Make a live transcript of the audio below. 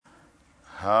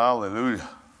Hallelujah.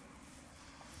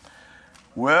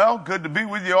 Well, good to be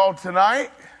with you all tonight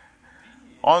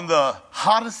on the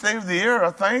hottest day of the year,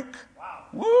 I think. Wow.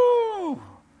 Woo!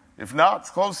 If not, it's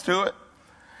close to it.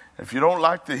 If you don't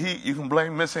like the heat, you can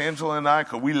blame Miss Angela and I,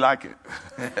 because we like it.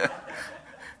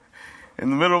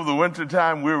 In the middle of the winter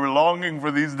time, we were longing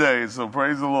for these days, so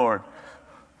praise the Lord.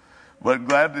 But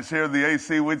glad to share the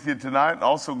AC with you tonight.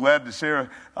 Also glad to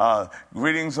share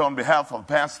greetings on behalf of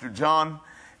Pastor John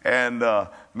and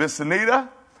Miss Anita,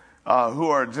 who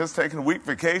are just taking a week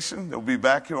vacation. They'll be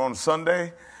back here on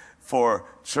Sunday for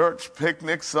church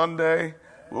picnic Sunday.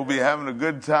 We'll be having a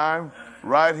good time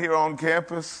right here on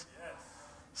campus.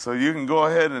 So you can go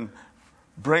ahead and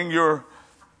bring your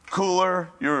cooler,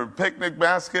 your picnic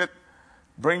basket,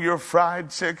 bring your fried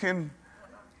chicken.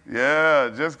 Yeah,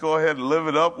 just go ahead and live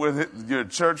it up with it. Your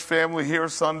church family here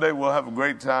Sunday. We'll have a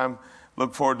great time.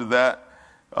 Look forward to that.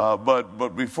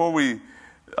 But before we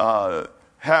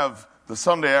have the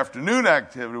Sunday afternoon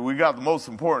activity, we got the most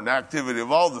important activity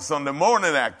of all, the Sunday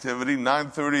morning activity,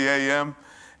 9:30 a.m.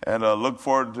 And look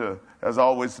forward to, as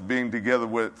always, to being together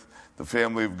with the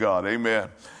family of God. Amen.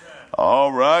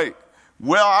 All right.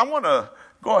 Well, I want to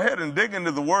go ahead and dig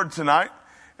into the Word tonight.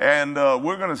 And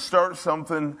we're going to start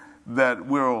something that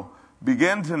we'll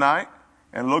begin tonight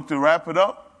and look to wrap it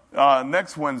up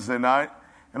next Wednesday night.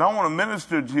 And I want to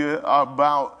minister to you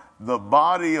about the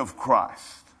body of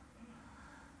Christ.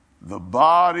 The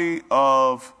body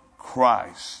of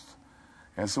Christ.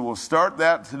 And so we'll start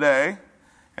that today,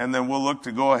 and then we'll look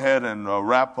to go ahead and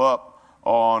wrap up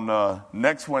on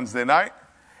next Wednesday night.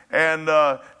 And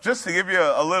just to give you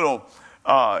a little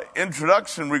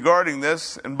introduction regarding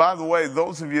this, and by the way,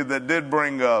 those of you that did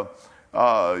bring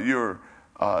your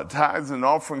tithes and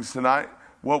offerings tonight,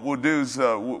 what we'll do is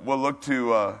we'll look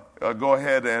to go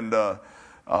ahead and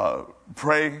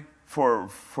pray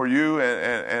for you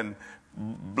and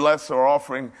bless our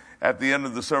offering at the end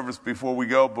of the service before we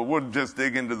go, but we'll just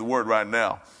dig into the Word right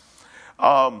now.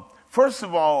 First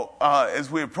of all,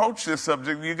 as we approach this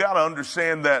subject, you got to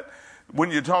understand that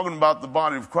when you're talking about the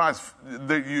body of Christ,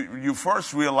 that you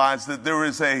first realize that there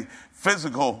is a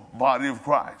physical body of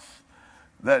Christ.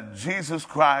 That Jesus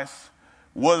Christ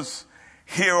was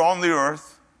here on the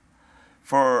earth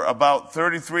for about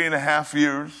 33 and a half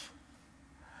years.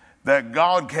 That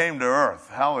God came to earth.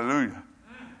 Hallelujah.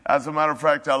 As a matter of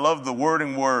fact, I love the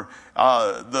wording where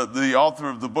the author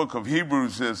of the book of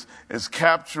Hebrews is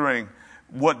capturing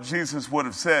what Jesus would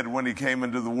have said when he came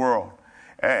into the world.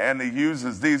 And he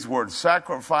uses these words: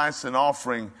 sacrifice and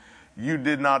offering you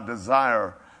did not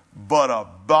desire, but a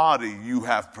body you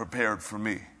have prepared for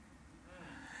me.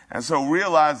 And so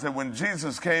realize that when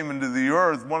Jesus came into the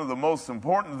earth, one of the most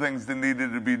important things that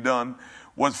needed to be done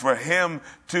was for him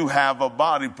to have a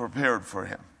body prepared for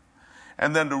him.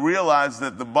 And then to realize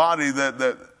that the body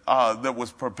that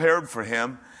was prepared for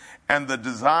him and the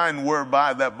design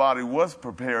whereby that body was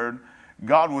prepared,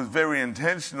 God was very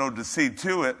intentional to see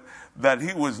to it that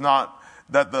he was not,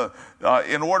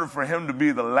 in order for him to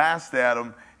be the last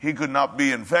Adam, he could not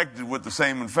be infected with the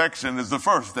same infection as the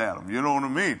first Adam. You know what I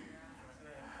mean?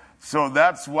 So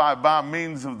that's why by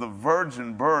means of the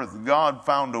virgin birth, God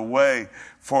found a way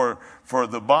for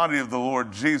the body of the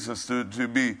Lord Jesus to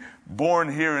be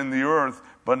born here in the earth,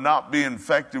 but not be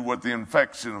infected with the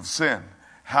infection of sin.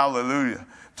 Hallelujah.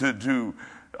 To do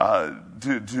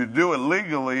it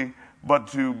legally, but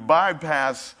to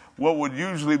bypass what would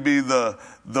usually be the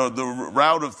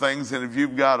route of things. And if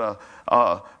you've got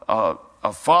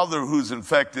a father who's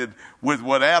infected with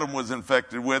what Adam was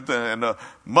infected with, and a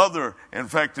mother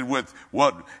infected with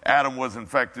what Adam was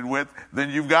infected with, then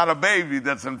you've got a baby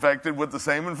that's infected with the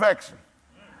same infection.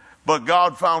 But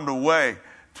God found a way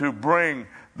to bring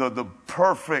the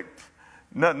perfect,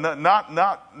 not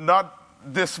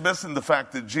dismissing the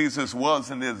fact that Jesus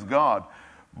was and is God,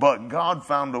 but God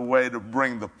found a way to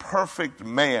bring the perfect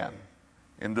man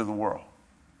into the world.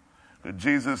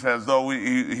 Jesus, as though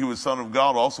he was Son of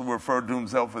God, also referred to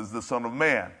himself as the Son of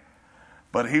Man.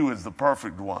 But he was the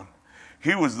perfect one.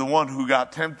 He was the one who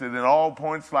got tempted in all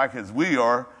points like as we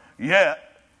are,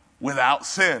 yet without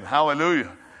sin.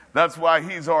 Hallelujah. That's why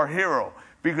he's our hero.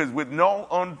 Because with no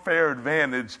unfair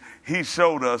advantage, he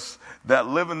showed us that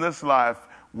living this life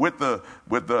with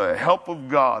the help of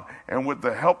God and with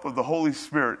the help of the Holy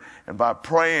Spirit, and by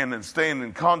praying and staying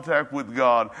in contact with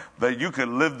God, that you could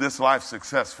live this life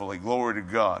successfully. Glory to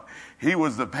God. He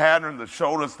was the pattern that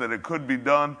showed us that it could be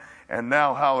done. And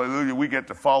now, hallelujah, we get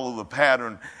to follow the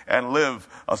pattern and live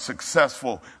a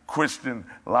successful Christian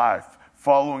life,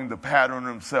 following the pattern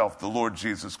himself, the Lord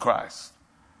Jesus Christ.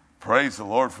 Praise the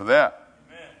Lord for that.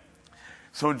 Amen.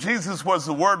 So Jesus was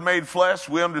the Word made flesh.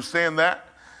 We understand that.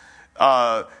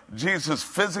 Jesus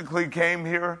physically came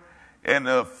here in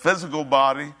a physical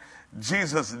body.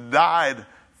 Jesus died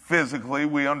physically.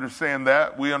 We understand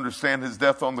that. We understand his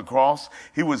death on the cross.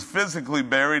 He was physically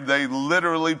buried. They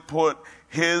literally put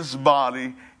his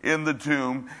body in the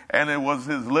tomb, and it was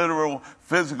his literal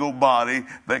physical body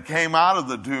that came out of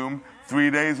the tomb 3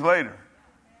 days later.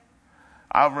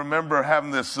 I remember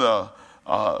having this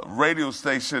radio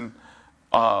station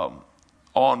on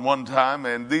one time,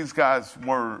 and these guys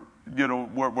were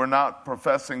not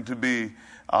professing to be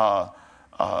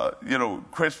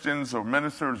Christians or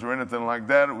ministers or anything like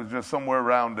that. It was just somewhere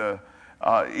around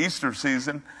Easter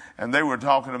season, and they were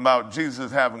talking about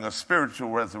Jesus having a spiritual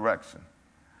resurrection.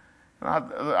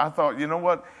 And I thought, you know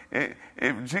what?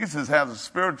 If Jesus has a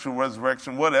spiritual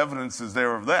resurrection, what evidence is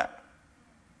there of that?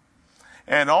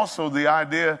 And also the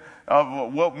idea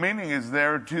of what meaning is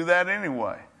there to that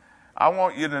anyway. I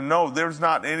want you to know there's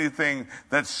not anything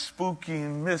that's spooky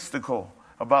and mystical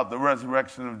about the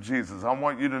resurrection of Jesus. I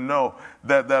want you to know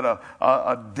that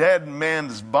a dead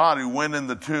man's body went in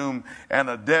the tomb and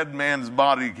a dead man's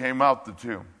body came out the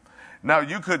tomb. Now,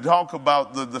 you could talk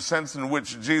about the sense in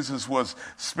which Jesus was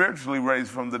spiritually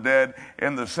raised from the dead,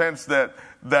 in the sense that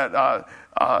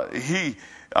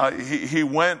he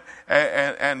went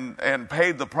and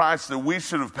paid the price that we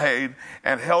should have paid,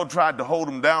 and hell tried to hold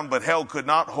him down, but hell could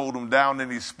not hold him down,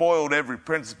 and he spoiled every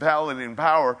principality and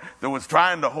power that was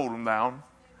trying to hold him down,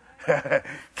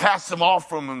 cast him off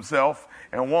from himself,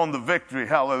 and won the victory,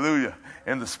 hallelujah,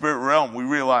 in the spirit realm. We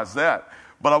realize that.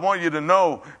 But I want you to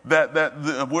know that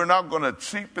we're not going to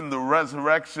cheapen the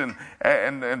resurrection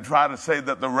and try to say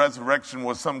that the resurrection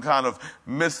was some kind of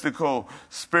mystical,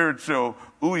 spiritual,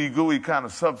 ooey gooey kind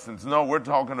of substance. No, we're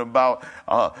talking about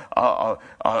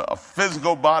a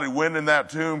physical body went in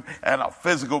that tomb, and a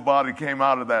physical body came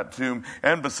out of that tomb.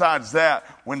 And besides that,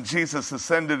 when Jesus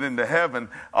ascended into heaven,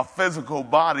 a physical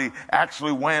body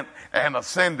actually went and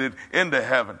ascended into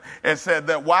heaven. It said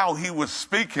that while he was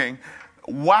speaking,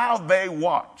 while they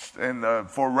watched, and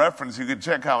for reference, you can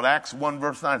check out Acts 1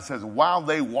 verse 9. It says, while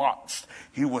they watched,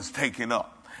 he was taken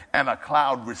up, and a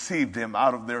cloud received him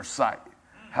out of their sight.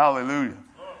 Hallelujah.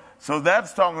 So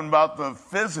that's talking about the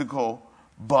physical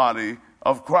body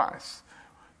of Christ.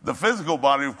 The physical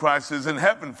body of Christ is in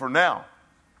heaven for now.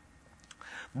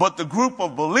 But the group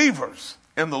of believers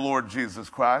in the Lord Jesus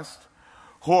Christ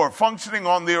who are functioning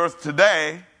on the earth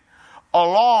today,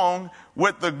 along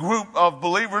with the group of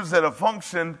believers that have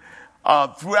functioned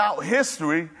throughout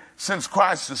history since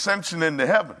Christ's ascension into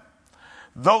heaven.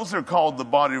 Those are called the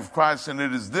body of Christ, and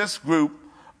it is this group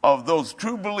of those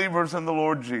true believers in the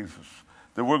Lord Jesus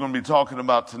that we're going to be talking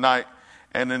about tonight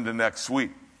and into next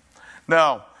week.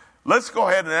 Now, let's go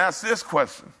ahead and ask this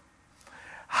question.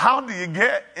 How do you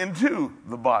get into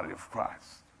the body of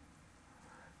Christ?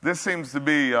 This seems to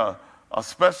be a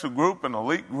special group, an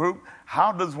elite group.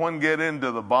 How does one get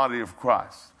into the body of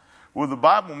Christ? Well, the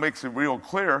Bible makes it real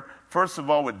clear. First of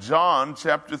all, with John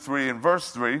chapter 3 and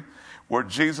verse 3, where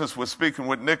Jesus was speaking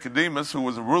with Nicodemus, who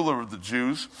was a ruler of the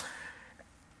Jews.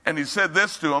 And he said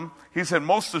this to him. He said,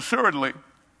 most assuredly,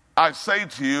 I say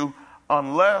to you,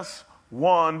 unless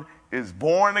one is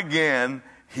born again,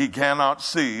 he cannot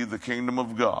see the kingdom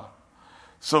of God.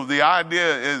 So the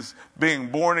idea is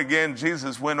being born again.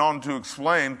 Jesus went on to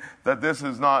explain that this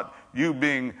is not you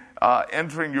being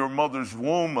entering your mother's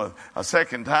womb a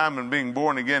second time and being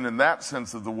born again in that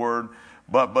sense of the word,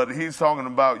 but he's talking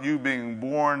about you being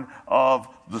born of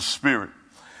the Spirit.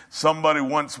 Somebody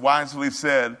once wisely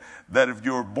said that if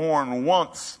you're born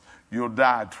once, you'll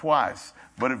die twice.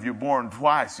 But if you're born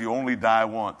twice, you only die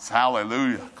once.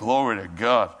 Hallelujah. Glory to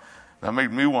God. That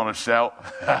made me want to shout.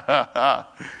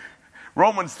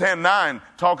 Romans 10:9,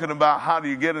 talking about how do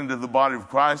you get into the body of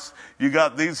Christ. You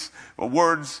got these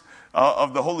words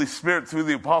of the Holy Spirit through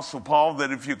the Apostle Paul,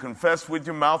 that if you confess with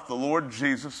your mouth the Lord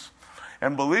Jesus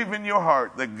and believe in your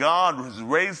heart that God has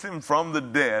raised him from the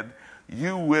dead,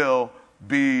 you will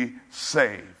be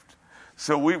saved.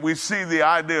 So we see the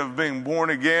idea of being born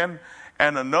again.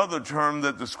 And another term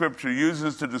that the scripture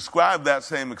uses to describe that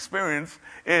same experience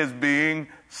is being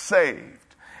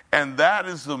saved. And that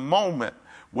is the moment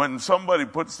when somebody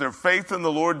puts their faith in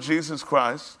the Lord Jesus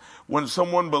Christ, when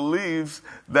someone believes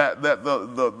that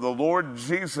the Lord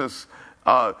Jesus,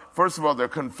 first of all, they're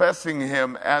confessing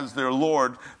him as their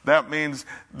Lord. That means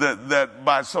that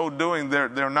by so doing,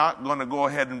 they're not going to go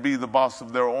ahead and be the boss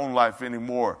of their own life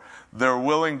anymore. They're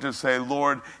willing to say,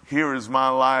 Lord, here is my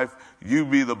life. You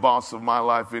be the boss of my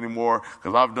life anymore,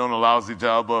 because I've done a lousy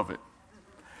job of it.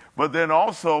 But then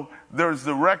also, there's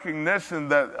the recognition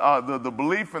that the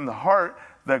belief in the heart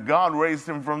that God raised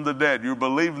him from the dead. You're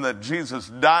believing that Jesus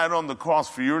died on the cross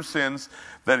for your sins,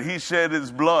 that he shed his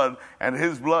blood, and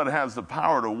his blood has the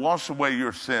power to wash away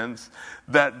your sins,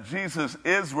 that Jesus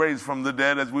is raised from the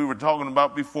dead, as we were talking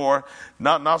about before,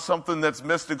 not something that's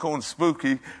mystical and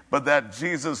spooky, but that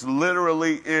Jesus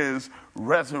literally is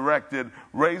resurrected,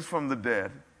 raised from the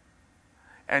dead,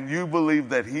 and you believe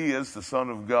that he is the Son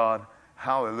of God.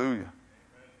 Hallelujah.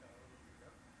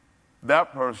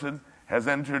 That person has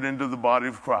entered into the body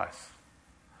of Christ.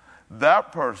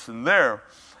 That person there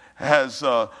has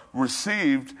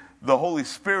received the Holy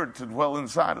Spirit to dwell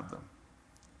inside of them.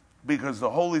 Because the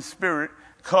Holy Spirit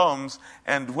comes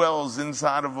and dwells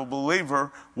inside of a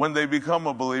believer when they become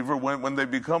a believer, when they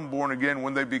become born again,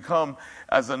 when they become,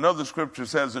 as another scripture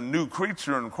says, a new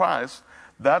creature in Christ.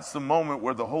 That's the moment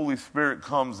where the Holy Spirit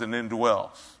comes and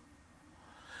indwells.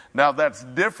 Now, that's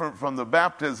different from the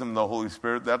baptism of the Holy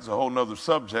Spirit. That's a whole nother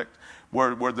subject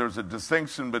where there's a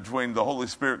distinction between the Holy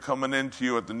Spirit coming into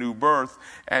you at the new birth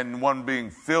and one being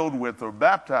filled with or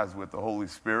baptized with the Holy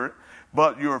Spirit.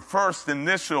 But your first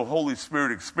initial Holy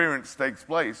Spirit experience takes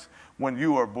place when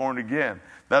you are born again.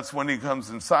 That's when he comes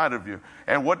inside of you.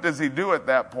 And what does he do at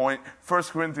that point?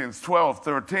 1 Corinthians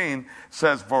 12:13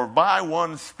 says, "For by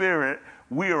one Spirit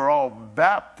we are all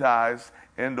baptized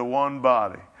into one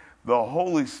body." The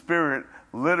Holy Spirit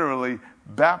literally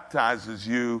baptizes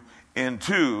you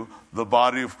into the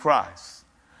body of Christ.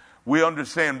 We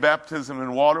understand baptism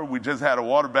in water. We just had a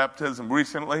water baptism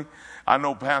recently. I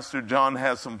know Pastor John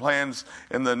has some plans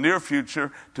in the near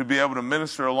future to be able to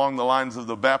minister along the lines of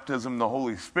the baptism of the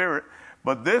Holy Spirit.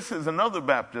 But this is another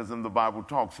baptism the Bible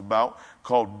talks about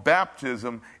called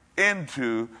baptism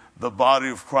into the body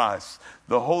of Christ.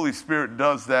 The Holy Spirit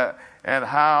does that, and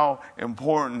how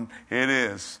important it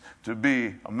is to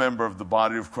be a member of the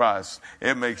body of Christ.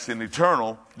 It makes an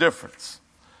eternal difference.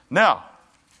 Now,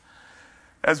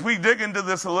 as we dig into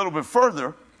this a little bit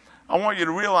further, I want you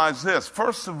to realize this.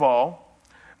 First of all,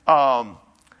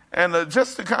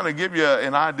 just to kind of give you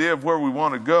an idea of where we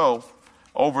want to go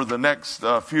over the next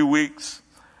few weeks,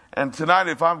 and tonight,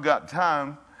 if I've got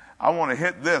time, I want to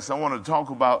hit this. I want to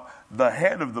talk about the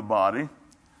head of the body,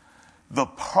 the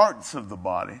parts of the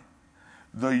body,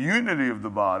 the unity of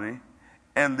the body,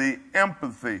 and the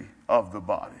empathy of the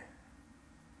body.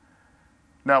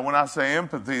 Now, when I say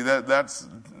empathy, that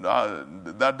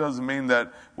doesn't mean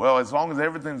that, well, as long as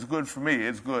everything's good for me,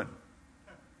 it's good.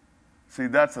 See,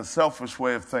 that's a selfish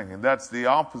way of thinking. That's the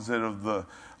opposite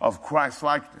of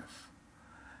Christ-likeness.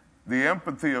 The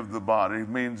empathy of the body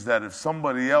means that if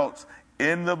somebody else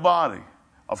in the body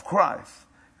of Christ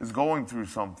is going through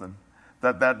something,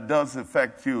 that does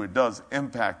affect you. It does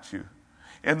impact you.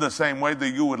 In the same way that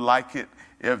you would like it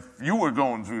if you were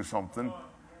going through something.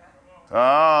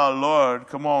 Ah, Lord,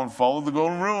 come on, follow the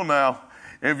golden rule now.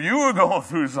 If you were going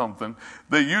through something,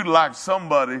 that you'd like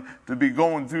somebody to be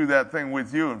going through that thing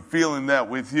with you and feeling that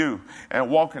with you and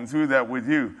walking through that with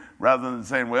you, rather than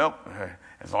saying, well,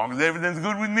 as long as everything's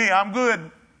good with me, I'm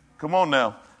good. Come on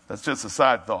now. That's just a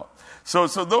side thought. So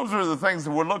those are the things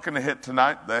that we're looking to hit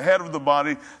tonight. The head of the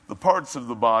body, the parts of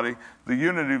the body, the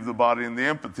unity of the body, and the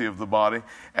empathy of the body.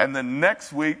 And then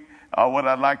next week, what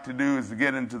I'd like to do is to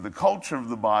get into the culture of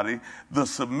the body, the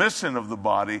submission of the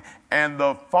body, and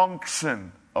the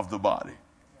function of the body.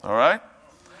 All right?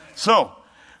 So,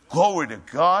 glory to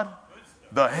God,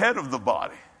 the head of the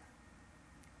body.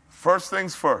 First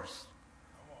things first,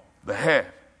 the head.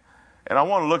 And I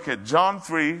want to look at John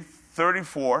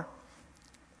 3:34.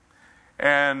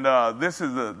 And this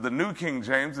is the New King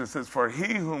James. It says, "For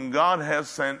he whom God has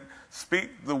sent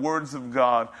speak the words of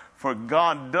God, for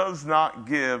God does not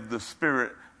give the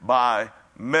Spirit by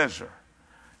measure."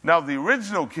 Now, the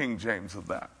original King James of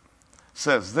that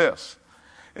says this.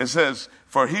 It says,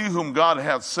 "For he whom God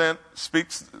hath sent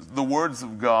speaks the words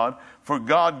of God, for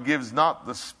God gives not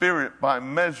the Spirit by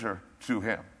measure to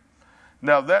him."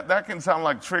 Now, that can sound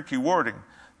like tricky wording.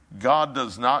 God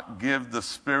does not give the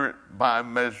Spirit by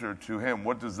measure to him.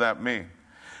 What does that mean?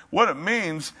 What it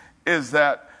means is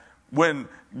that when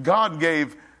God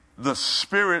gave the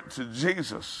Spirit to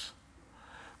Jesus,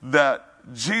 that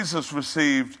Jesus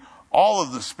received all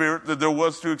of the Spirit that there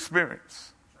was to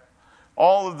experience.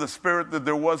 All of the Spirit that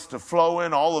there was to flow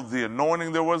in, all of the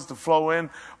anointing there was to flow in,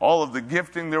 all of the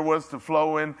gifting there was to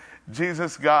flow in.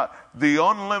 Jesus got the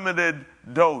unlimited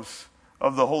dose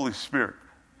of the Holy Spirit.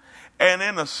 And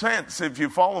in a sense, if you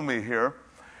follow me here,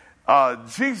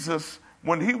 Jesus,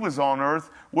 when he was on earth,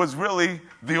 was really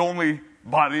the only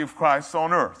body of Christ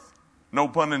on earth. No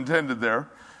pun intended there.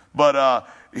 But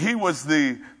he was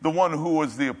the one who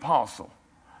was the apostle.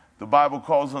 The Bible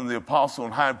calls him the apostle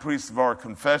and high priest of our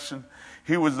confession.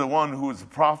 He was the one who was a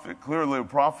prophet, clearly a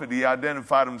prophet. He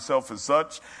identified himself as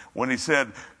such when he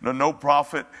said, no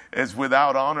prophet is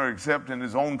without honor except in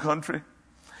his own country.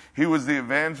 He was the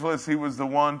evangelist. He was the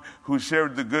one who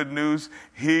shared the good news.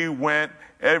 He went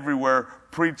everywhere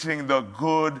preaching the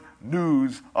good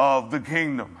news of the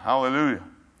kingdom. Hallelujah.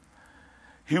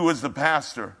 He was the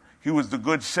pastor. He was the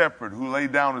good shepherd who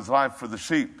laid down his life for the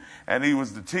sheep. And he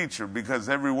was the teacher, because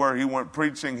everywhere he went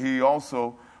preaching, he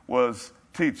also was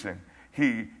teaching.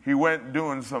 He went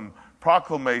doing some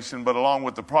proclamation, but along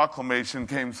with the proclamation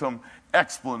came some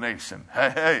explanation.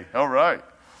 Hey, all right.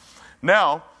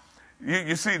 Now,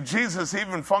 you see Jesus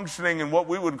even functioning in what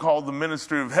we would call the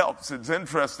ministry of helps. It's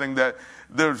interesting that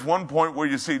there's one point where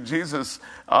you see Jesus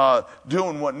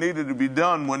doing what needed to be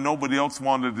done when nobody else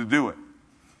wanted to do it.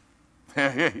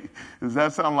 Hey, does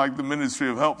that sound like the ministry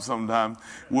of help sometimes?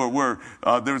 Where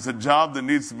there's a job that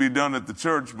needs to be done at the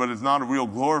church, but it's not a real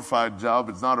glorified job.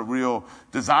 It's not a real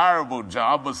desirable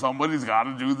job, but somebody's got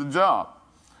to do the job.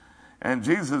 And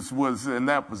Jesus was in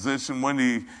that position when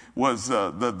he was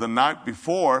the night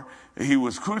before he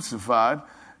was crucified.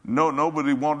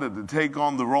 Nobody wanted to take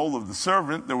on the role of the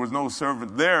servant. There was no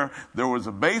servant there. There was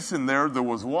a basin there. There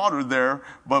was water there.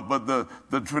 But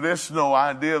the traditional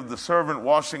idea of the servant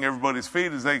washing everybody's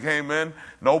feet as they came in,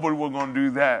 nobody was going to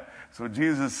do that. So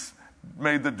Jesus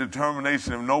made the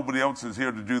determination, if nobody else is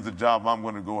here to do the job, I'm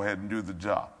going to go ahead and do the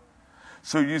job.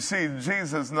 So you see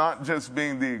Jesus not just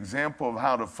being the example of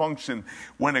how to function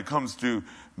when it comes to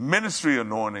ministry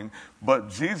anointing, but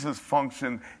Jesus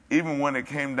functioned even when it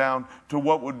came down to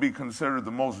what would be considered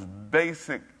the most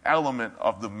basic element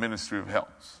of the ministry of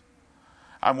helps.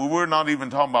 I mean, we're not even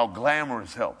talking about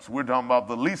glamorous helps. We're talking about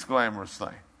the least glamorous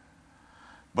thing.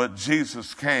 But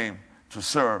Jesus came to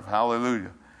serve.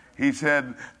 Hallelujah. He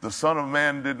said the Son of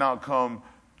Man did not come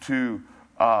to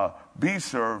be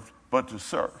served, but to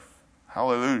serve.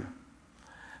 Hallelujah.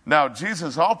 Now,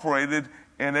 Jesus operated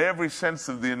in every sense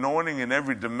of the anointing, in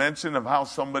every dimension of how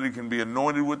somebody can be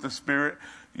anointed with the Spirit,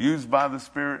 used by the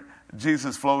Spirit.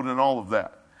 Jesus flowed in all of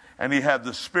that. And he had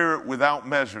the Spirit without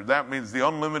measure. That means the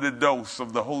unlimited dose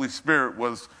of the Holy Spirit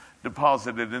was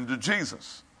deposited into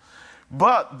Jesus.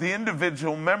 But the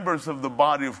individual members of the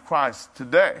body of Christ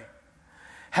today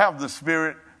have the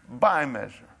Spirit by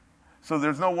measure. So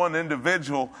there's no one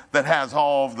individual that has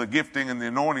all of the gifting and the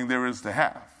anointing there is to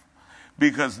have.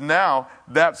 Because now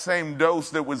that same dose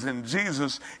that was in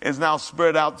Jesus is now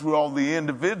spread out through all the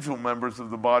individual members of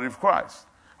the body of Christ.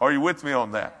 Are you with me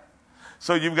on that?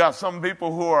 So you've got some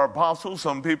people who are apostles,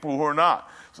 some people who are not.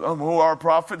 Some who are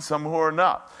prophets, some who are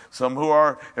not. Some who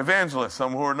are evangelists,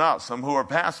 some who are not. Some who are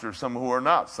pastors, some who are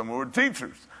not. Some who are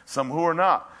teachers, some who are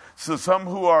not. So some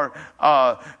who are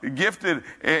gifted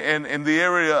in the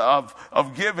area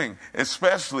of giving,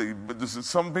 especially. But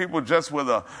some people just with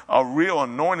a real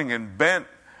anointing and bent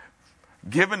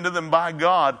given to them by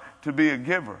God to be a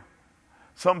giver.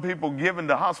 Some people given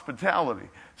to hospitality.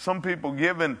 Some people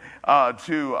given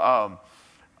to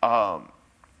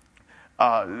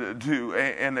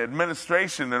an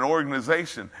administration and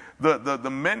organization. The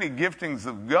many giftings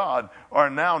of God are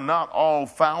now not all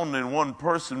found in one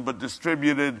person, but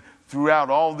distributed throughout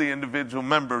all the individual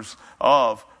members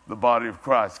of the body of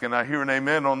Christ. Can I hear an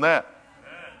amen on that?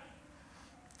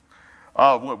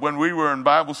 When we were in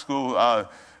Bible school,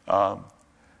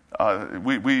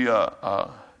 we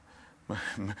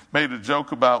made a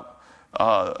joke about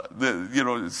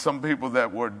some people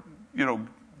that were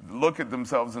look at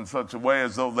themselves in such a way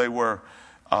as though they were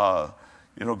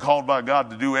called by God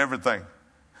to do everything,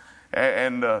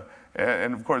 and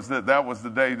of course that was the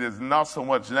day. There's not so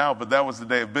much now, but that was the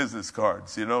day of business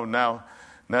cards. Now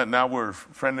we're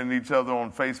friending each other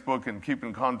on Facebook and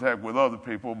keeping contact with other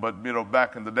people. But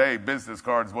back in the day, business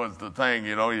cards was the thing.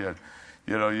 You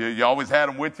always had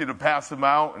them with you to pass them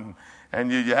out,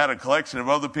 and you had a collection of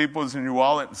other people's in your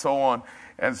wallet and so on.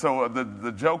 And so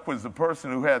the joke was the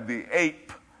person who had the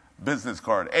ape business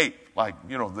card, ape, like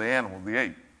the animal, the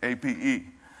ape, APE.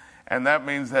 And that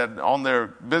means that on their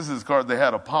business card they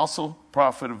had apostle,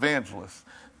 prophet, evangelist.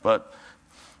 But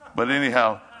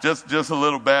anyhow, just a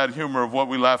little bad humor of what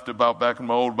we laughed about back in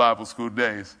my old Bible school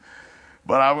days.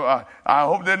 But I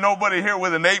hope there's nobody here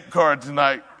with an ape card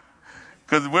tonight,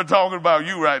 because we're talking about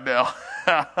you right now.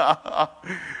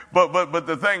 But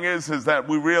the thing is that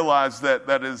we realize that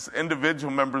as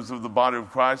individual members of the body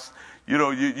of Christ,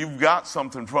 you've got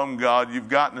something from God. You've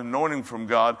got an anointing from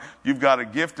God. You've got a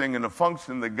gifting and a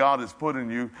function that God has put in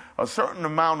you. A certain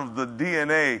amount of the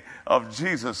DNA of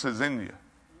Jesus is in you.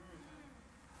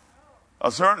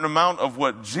 A certain amount of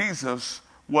what Jesus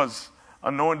was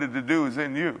anointed to do is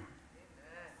in you.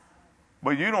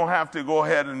 But you don't have to go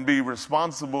ahead and be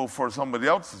responsible for somebody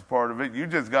else's part of it. You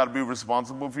just got to be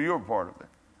responsible for your part of it.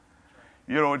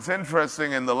 You know, it's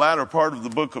interesting in the latter part of the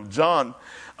book of John,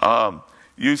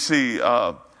 you see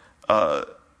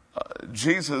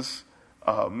Jesus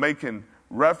making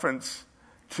reference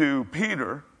to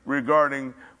Peter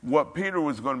regarding what Peter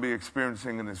was going to be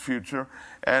experiencing in his future,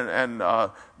 and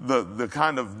the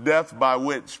kind of death by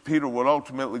which Peter would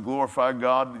ultimately glorify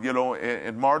God, you know,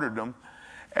 in martyrdom.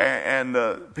 And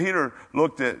Peter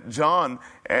looked at John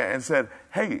and said,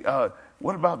 hey,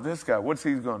 what about this guy? What's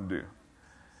he going to do?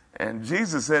 And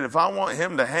Jesus said, if I want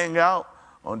him to hang out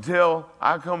until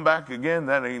I come back again,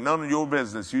 that ain't none of your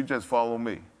business. You just follow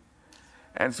me.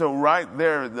 And so right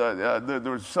there,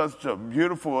 there's such a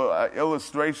beautiful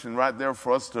illustration right there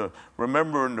for us to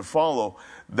remember and to follow,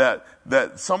 that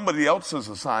somebody else's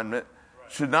assignment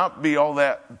should not be all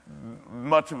that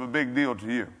much of a big deal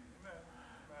to you.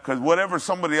 Because whatever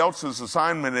somebody else's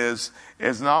assignment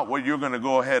is not what you're going to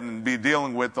go ahead and be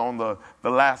dealing with on the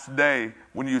last day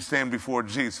when you stand before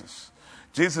Jesus.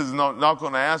 Jesus is not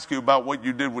going to ask you about what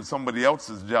you did with somebody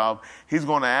else's job. He's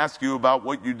going to ask you about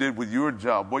what you did with your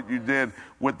job, what you did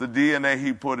with the DNA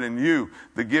he put in you,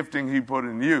 the gifting he put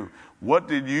in you. What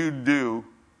did you do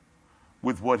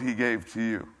with what he gave to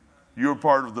you? You're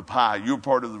part of the pie. You're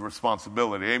part of the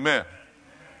responsibility. Amen.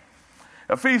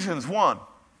 Ephesians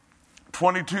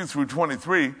 1:22 through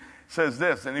 23 says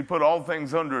this, and he put all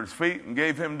things under his feet and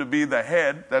gave him to be the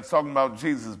head. That's talking about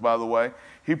Jesus, by the way.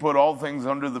 He put all things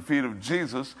under the feet of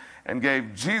Jesus and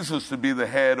gave Jesus to be the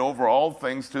head over all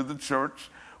things to the church,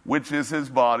 which is his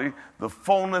body, the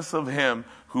fullness of him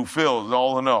who fills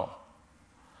all in all.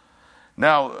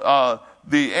 Now,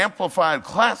 the Amplified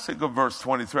Classic of verse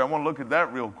 23, I want to look at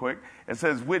that real quick. It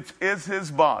says, which is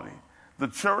his body, the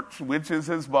church, which is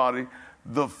his body,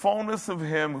 the fullness of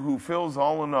him who fills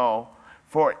all in all.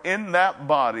 For in that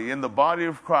body, in the body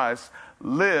of Christ,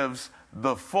 lives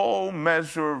the full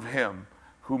measure of him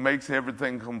who makes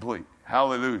everything complete.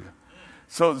 Hallelujah.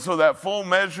 So that full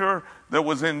measure that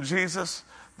was in Jesus,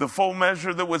 the full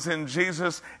measure that was in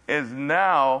Jesus is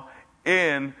now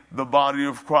in the body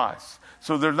of Christ.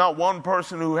 So there's not one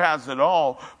person who has it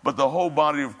all, but the whole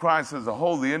body of Christ as a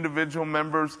whole. The individual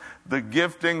members, the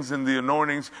giftings and the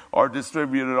anointings are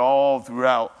distributed all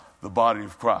throughout the body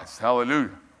of Christ.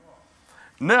 Hallelujah.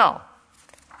 Now,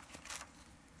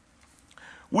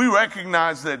 we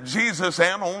recognize that Jesus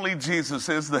and only Jesus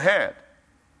is the head.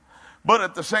 But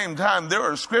at the same time, there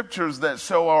are scriptures that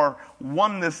show our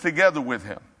oneness together with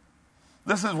him.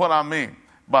 This is what I mean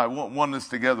by oneness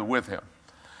together with him.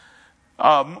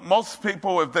 Most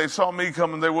people, if they saw me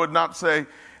coming, they would not say,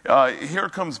 here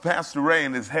comes Pastor Ray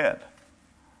and his head.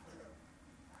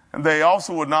 And they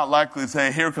also would not likely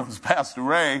say, here comes Pastor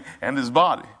Ray and his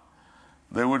body.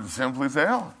 They would simply say,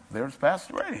 oh, there's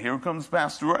Pastor Ray. Here comes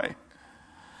Pastor Ray.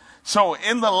 So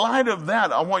in the light of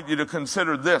that, I want you to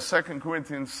consider this, 2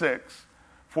 Corinthians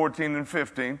 6:14 and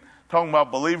 15, talking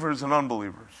about believers and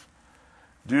unbelievers.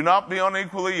 Do not be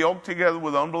unequally yoked together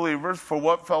with unbelievers, for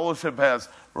what fellowship has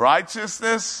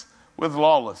righteousness with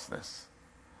lawlessness?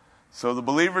 So the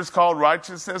believer is called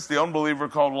righteousness, the unbeliever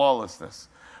called lawlessness.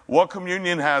 What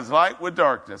communion has light with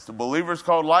darkness? The believer is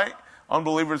called light,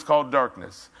 unbeliever is called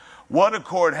darkness. What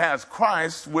accord has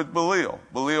Christ with Belial?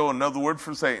 Belial, another word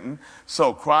for Satan.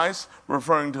 So Christ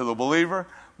referring to the believer,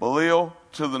 Belial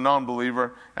to the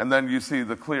non-believer, and then you see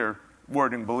the clear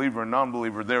wording believer and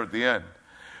non-believer there at the end.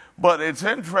 But it's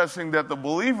interesting that the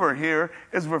believer here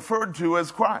is referred to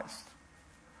as Christ,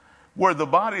 where the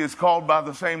body is called by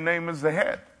the same name as the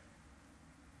head.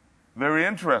 Very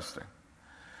interesting.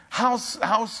 How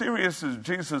serious is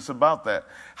Jesus about that?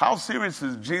 How serious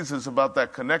is Jesus about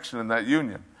that connection and that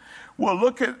union? Well,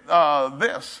 look at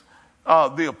this.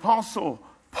 The Apostle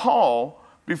Paul,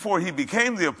 before he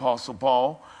became the Apostle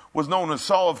Paul, was known as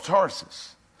Saul of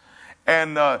Tarsus.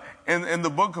 And in the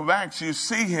book of Acts, you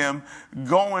see him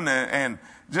going and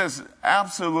just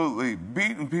absolutely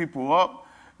beating people up,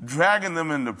 dragging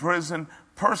them into prison,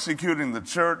 persecuting the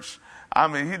church. I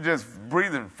mean, he just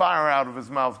breathing fire out of his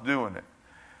mouth doing it.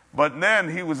 But then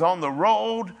he was on the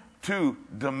road to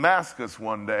Damascus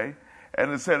one day,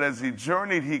 and it said as he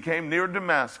journeyed, he came near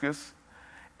Damascus,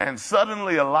 and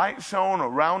suddenly a light shone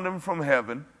around him from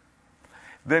heaven.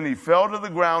 Then he fell to the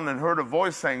ground and heard a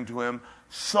voice saying to him,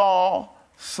 Saul,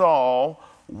 Saul,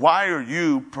 why are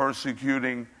you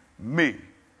persecuting me?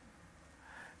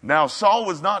 Now, Saul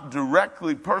was not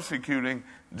directly persecuting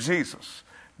Jesus.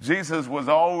 Jesus was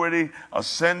already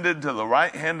ascended to the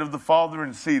right hand of the Father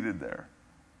and seated there.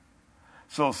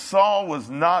 So Saul was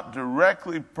not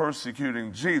directly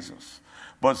persecuting Jesus,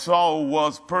 but Saul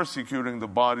was persecuting the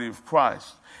body of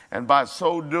Christ. And by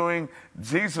so doing,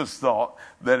 Jesus thought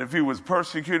that if he was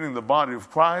persecuting the body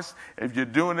of Christ, if you're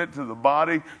doing it to the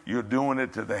body, you're doing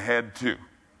it to the head too.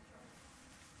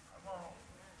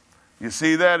 You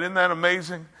see that? Isn't that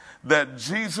amazing? That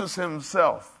Jesus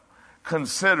himself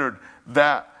considered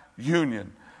that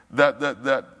union, that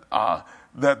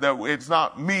it's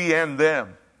not me and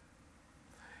them.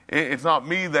 It's not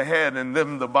me, the head, and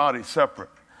them, the body, separate.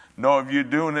 No, if you're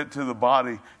doing it to the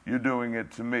body, you're doing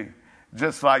it to me.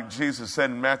 Just like Jesus said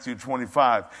in Matthew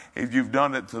 25, if you've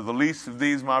done it to the least of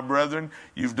these, my brethren,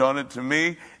 you've done it to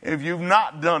me. If you've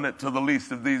not done it to the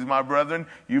least of these, my brethren,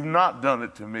 you've not done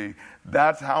it to me.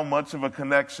 That's how much of a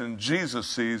connection Jesus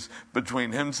sees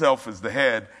between himself as the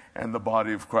head and the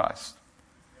body of Christ.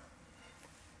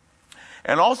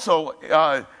 And also,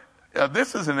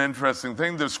 this is an interesting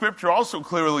thing. The scripture also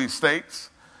clearly states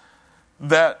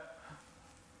that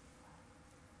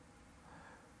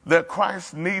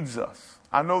Christ needs us.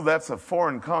 I know that's a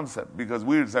foreign concept because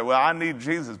we would say, well, I need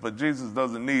Jesus, but Jesus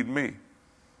doesn't need me.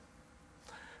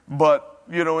 But,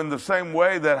 in the same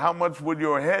way that how much would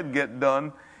your head get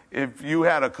done if you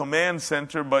had a command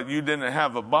center, but you didn't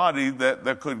have a body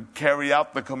that could carry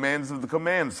out the commands of the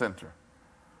command center?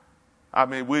 I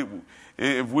mean,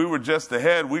 if we were just the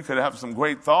head, we could have some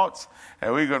great thoughts,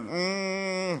 and we go,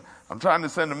 I'm trying to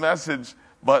send a message,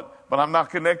 but I'm not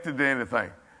connected to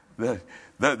anything.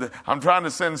 I'm trying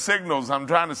to send signals. I'm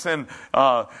trying to send,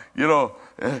 an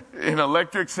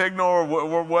electric signal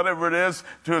or whatever it is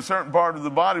to a certain part of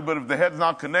the body. But if the head's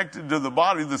not connected to the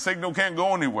body, the signal can't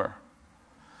go anywhere.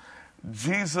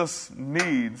 Jesus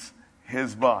needs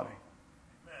his body.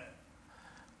 Amen.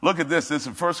 Look at this. This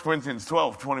is 1 Corinthians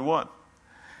 12:21.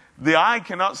 The eye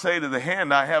cannot say to the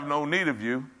hand, I have no need of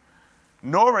you,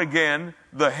 nor again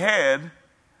the head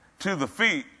to the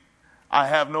feet, I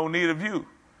have no need of you.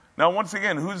 Now, once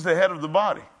again, who's the head of the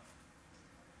body?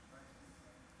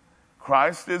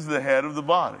 Christ is the head of the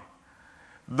body.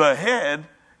 The head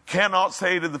cannot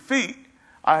say to the feet,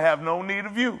 I have no need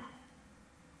of you.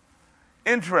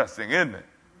 Interesting, isn't it?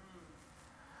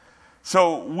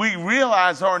 So we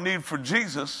realize our need for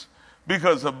Jesus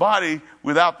because the body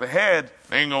without the head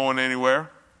ain't going anywhere.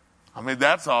 I mean,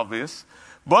 that's obvious.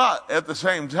 But at the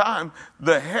same time,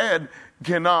 the head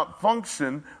cannot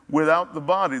function without the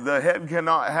body. The head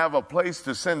cannot have a place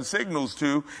to send signals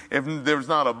to if there's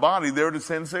not a body there to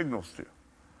send signals to.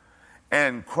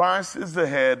 And Christ is the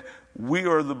head. We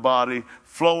are the body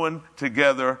flowing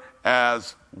together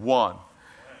as one.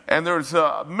 And there's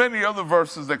many other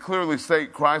verses that clearly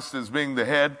state Christ as being the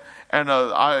head. And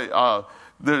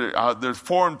there's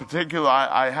four in particular.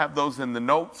 I have those in the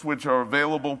notes, which are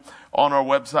available on our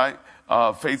website,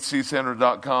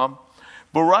 faithccenter.com.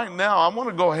 But right now, I want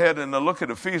to go ahead and look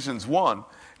at Ephesians 1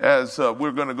 as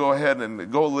we're going to go ahead and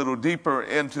go a little deeper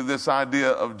into this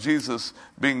idea of Jesus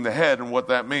being the head and what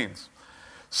that means.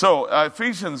 So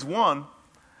Ephesians 1,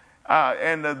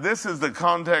 and this is the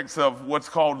context of what's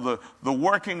called the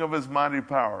working of his mighty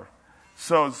power.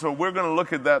 So we're going to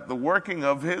look at that, the working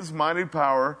of his mighty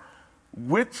power,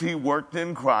 which he worked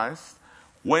in Christ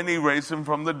when he raised him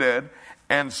from the dead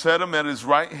and set him at his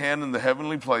right hand in the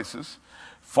heavenly places,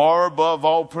 far above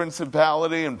all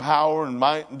principality and power and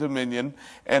might and dominion,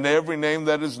 and every name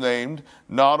that is named,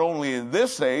 not only in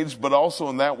this age, but also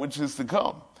in that which is to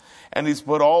come. And he's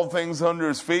put all things under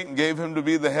his feet and gave him to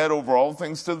be the head over all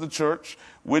things to the church,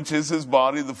 which is his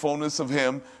body, the fullness of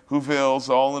him who fills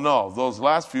all in all. Those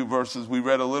last few verses we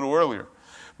read a little earlier.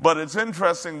 But it's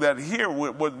interesting that here,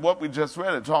 with what we just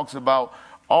read, it talks about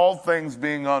all things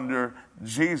being under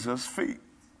Jesus' feet.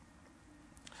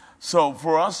 So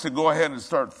for us to go ahead and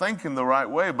start thinking the right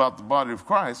way about the body of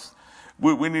Christ,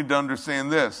 we need to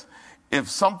understand this. If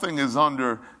something is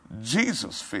under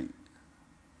Jesus' feet,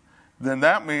 then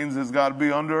that means it's got to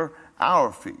be under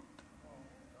our feet.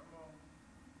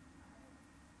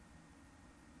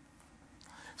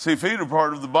 See, feet are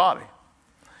part of the body.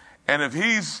 And if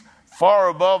he's far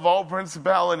above all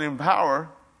principality and power,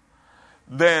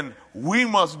 then we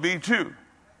must be too.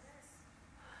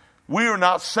 We are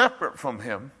not separate from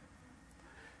him.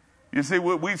 You see,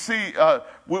 we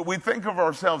think of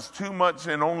ourselves too much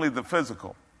in only the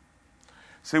physical.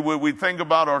 See, we think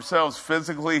about ourselves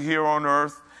physically here on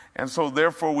earth, and so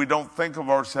therefore we don't think of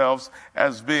ourselves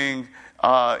as being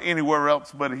anywhere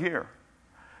else but here.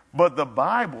 But the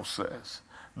Bible says,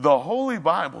 the Holy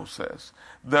Bible says,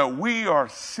 that we are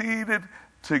seated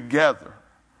together,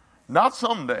 not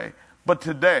someday, but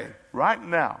today, right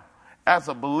now, as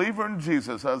a believer in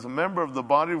Jesus, as a member of the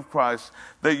body of Christ,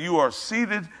 that you are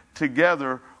seated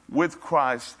together with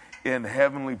Christ in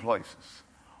heavenly places.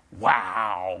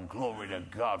 Wow, glory to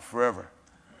God forever.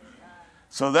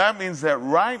 So that means that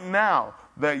right now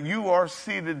that you are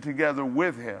seated together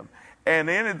with him, and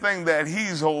anything that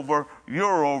he's over,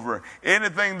 you're over.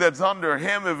 Anything that's under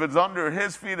him, if it's under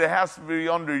his feet, it has to be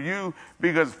under you,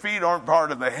 because feet aren't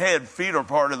part of the head, feet are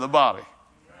part of the body.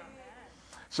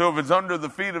 So if it's under the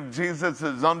feet of Jesus,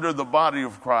 it's under the body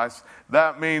of Christ.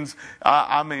 That means,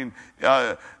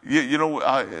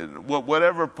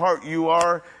 whatever part you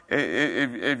are,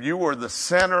 if you are the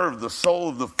center of the sole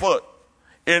of the foot,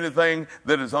 anything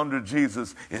that is under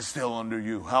Jesus is still under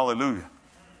you. Hallelujah.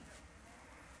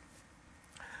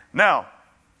 Now,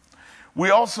 we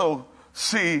also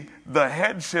see the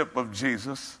headship of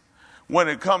Jesus when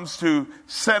it comes to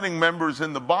setting members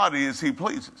in the body as he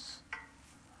pleases.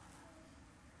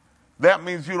 That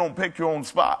means you don't pick your own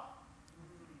spot.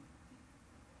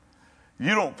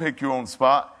 You don't pick your own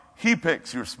spot. He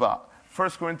picks your spot. 1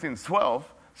 Corinthians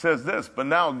 12 says this, but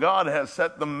now God has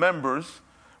set the members,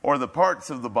 or the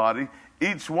parts of the body,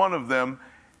 each one of them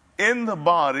in the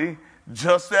body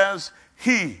just as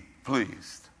he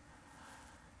pleased.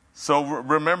 So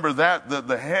remember that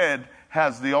the head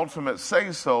has the ultimate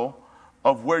say-so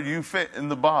of where you fit in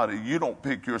the body. You don't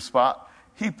pick your spot.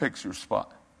 He picks your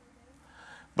spot.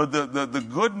 But the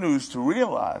good news to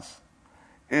realize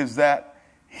is that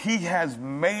he has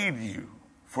made you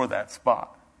for that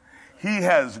spot. He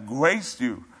has graced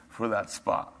you for that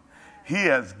spot. He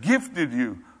has gifted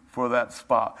you for that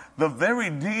spot. The very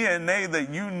DNA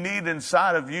that you need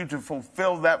inside of you to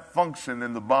fulfill that function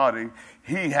in the body,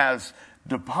 he has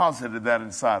deposited that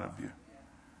inside of you.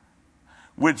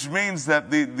 Which means that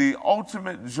the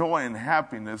ultimate joy and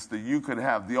happiness that you could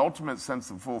have, the ultimate sense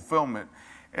of fulfillment,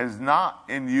 is not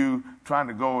in you trying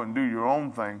to go and do your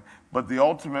own thing, but the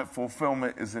ultimate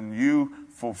fulfillment is in you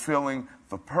fulfilling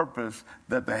the purpose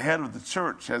that the head of the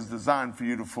church has designed for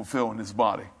you to fulfill in his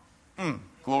body.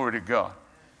 Glory to God.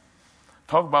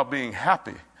 Talk about being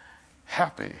happy.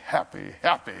 Happy, happy,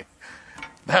 happy.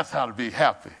 That's how to be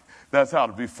happy. That's how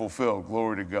to be fulfilled.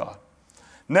 Glory to God.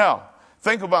 Now,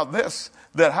 think about this,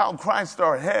 that how Christ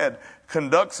our head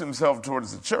conducts himself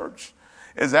towards the church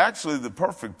is actually the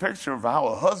perfect picture of how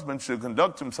a husband should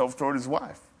conduct himself toward his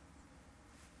wife.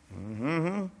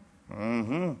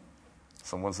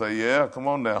 Someone say, yeah, come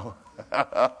on now.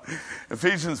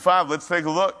 Ephesians 5, let's take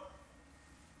a look.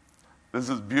 This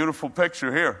is a beautiful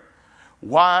picture here.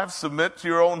 Wives, submit to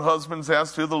your own husbands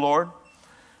as to the Lord.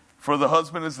 For the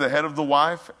husband is the head of the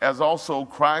wife, as also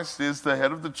Christ is the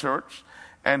head of the church,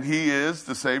 and he is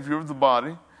the Savior of the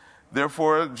body.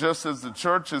 Therefore, just as the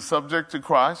church is subject to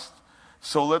Christ,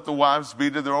 so let the wives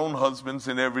be to their own husbands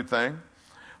in everything.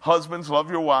 Husbands, love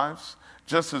your wives,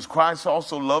 just as Christ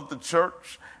also loved the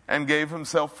church and gave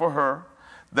himself for her,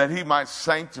 that he might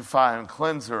sanctify and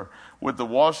cleanse her with the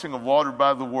washing of water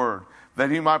by the word, that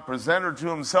he might present her to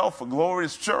himself a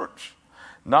glorious church,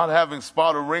 not having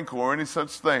spot or wrinkle or any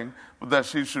such thing, but that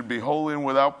she should be holy and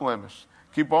without blemish.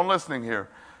 Keep on listening here.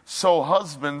 So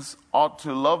husbands ought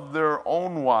to love their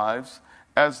own wives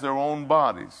as their own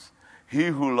bodies. He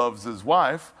who loves his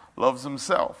wife loves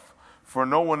himself. For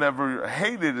no one ever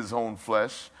hated his own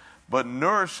flesh, but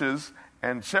nourishes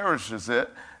and cherishes it,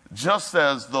 just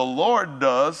as the Lord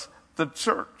does the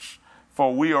church.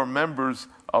 For we are members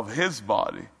of his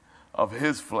body, of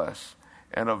his flesh,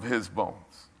 and of his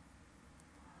bones.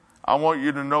 I want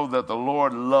you to know that the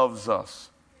Lord loves us,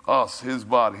 his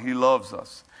body. He loves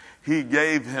us. He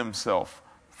gave himself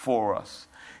for us.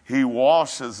 He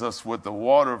washes us with the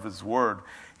water of his word.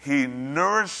 He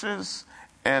nourishes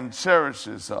and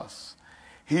cherishes us.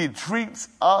 He treats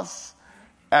us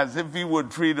as if he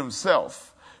would treat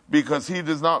himself, because he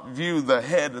does not view the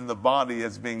head and the body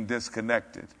as being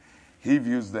disconnected. He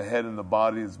views the head and the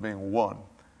body as being one,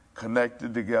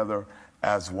 connected together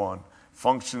as one,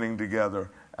 functioning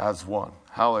together as one.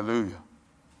 Hallelujah.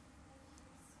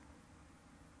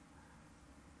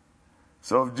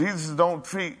 So if Jesus don't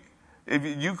treat, if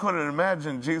you couldn't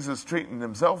imagine Jesus treating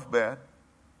himself bad,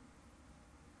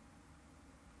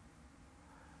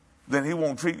 then he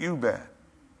won't treat you bad.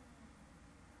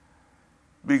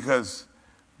 Because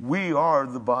we are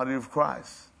the body of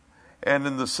Christ. And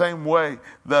in the same way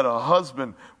that a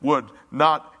husband would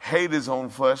not hate his own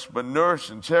flesh, but nourish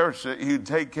and cherish it, he'd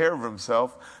take care of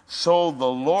himself, so the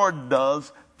Lord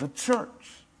does the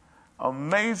church.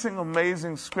 Amazing,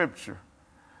 amazing scripture.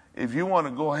 If you want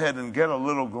to go ahead and get a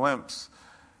little glimpse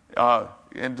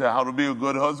into how to be a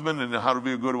good husband and how to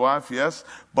be a good wife, yes,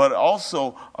 but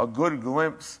also a good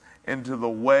glimpse into the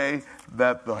way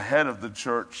that the head of the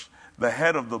church, the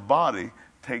head of the body,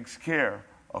 takes care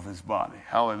of his body.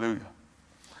 Hallelujah.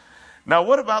 Now,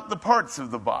 what about the parts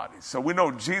of the body? So we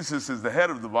know Jesus is the head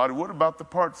of the body. What about the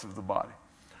parts of the body?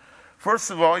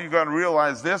 First of all, you got to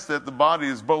realize this, that the body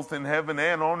is both in heaven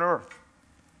and on earth.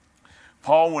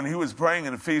 Paul, when he was praying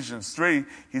in Ephesians 3,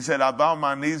 he said, I bow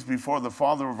my knees before the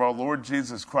Father of our Lord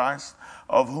Jesus Christ,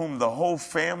 of whom the whole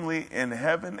family in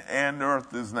heaven and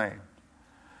earth is named.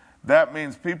 That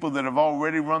means people that have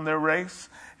already run their race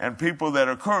and people that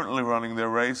are currently running their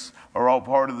race are all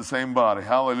part of the same body.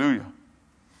 Hallelujah.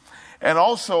 And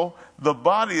also, the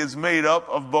body is made up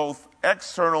of both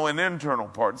external and internal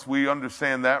parts. We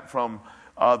understand that from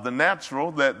the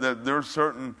natural, that there are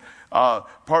certain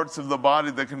parts of the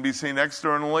body that can be seen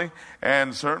externally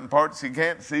and certain parts you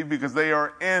can't see because they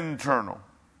are internal.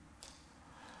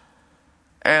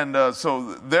 And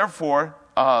so therefore,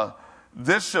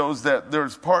 this shows that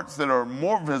there's parts that are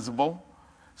more visible,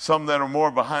 some that are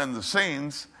more behind the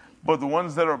scenes, but the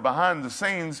ones that are behind the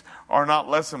scenes are not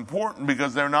less important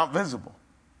because they're not visible.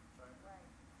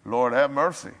 Lord have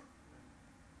mercy.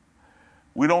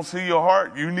 We don't see your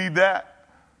heart, you need that.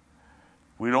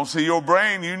 We don't see your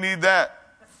brain, you need that.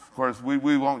 Of course,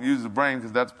 we won't use the brain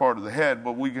because that's part of the head,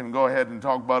 but we can go ahead and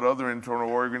talk about other internal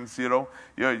organs, you know,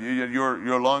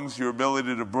 your lungs, your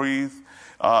ability to breathe,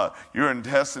 your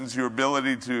intestines, your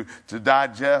ability to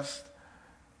digest.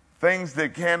 Things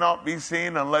that cannot be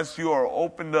seen unless you are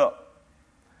opened up.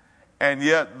 And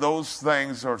yet those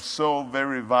things are so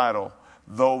very vital,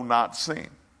 though not seen.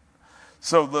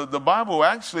 So the Bible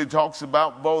actually talks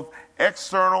about both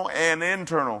external and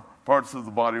internal parts of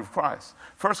the body of Christ.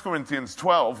 1 Corinthians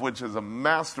 12, which is a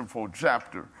masterful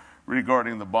chapter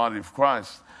regarding the body of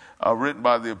Christ, written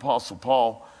by the Apostle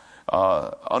Paul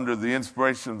under the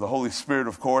inspiration of the Holy Spirit,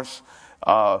 of course.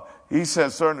 He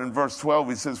says, certain in verse 12,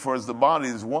 he says, for as the body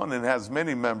is one and has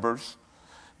many members.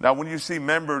 Now, when you see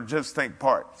member, just think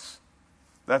parts.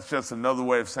 That's just another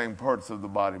way of saying parts of the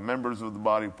body. Members of the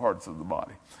body, parts of the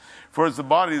body. For as the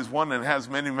body is one and has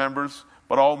many members,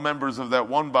 but all members of that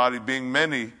one body, being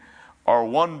many, are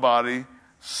one body,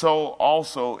 so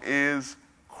also is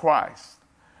Christ.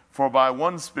 For by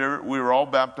one Spirit we were all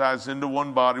baptized into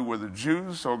one body, whether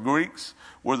Jews or Greeks,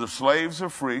 whether slaves or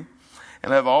free,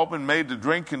 and have all been made to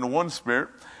drink into one Spirit.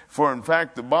 For in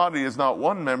fact the body is not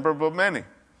one member, but many.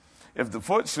 If the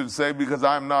foot should say, because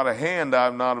I am not a hand, I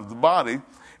am not of the body,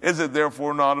 is it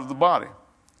therefore not of the body?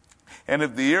 And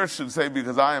if the ear should say,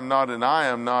 because I am not an eye, I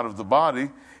am not of the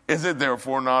body, is it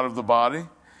therefore not of the body?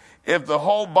 If the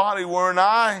whole body were an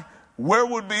eye, where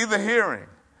would be the hearing?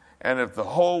 And if the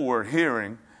whole were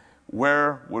hearing,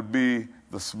 where would be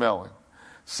the smelling?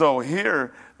 So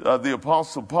here, the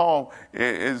Apostle Paul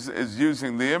is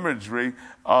using the imagery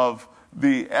of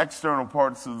the external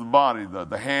parts of the body,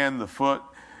 the hand, the foot,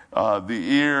 the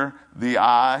ear, the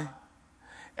eye.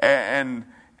 And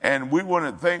we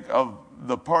wouldn't think of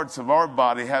the parts of our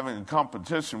body having a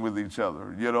competition with each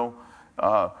other, you know.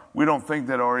 We don't think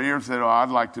that our ears say, oh, I'd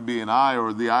like to be an eye,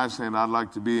 or the eye saying, I'd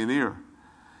like to be an ear.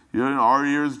 You know, our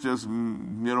ears just,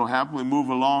 happily move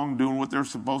along doing what they're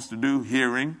supposed to do,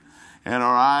 hearing. And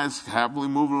our eyes happily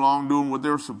move along doing what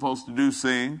they're supposed to do,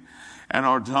 seeing. And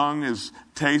our tongue is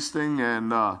tasting,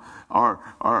 and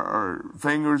our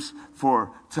fingers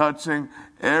for touching.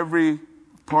 Every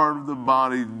part of the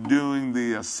body doing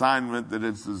the assignment that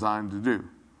it's designed to do.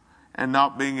 And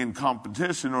not being in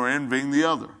competition or envying the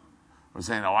other. Or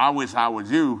saying, oh, I wish I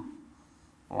was you.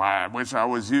 Or I wish I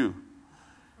was you.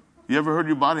 You ever heard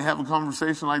your body have a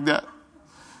conversation like that?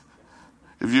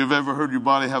 If you've ever heard your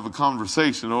body have a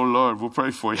conversation, oh Lord, we'll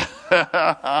pray for you.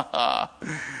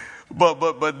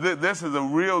 But this is a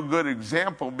real good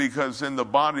example, because in the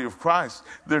body of Christ,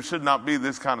 there should not be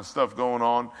this kind of stuff going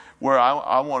on where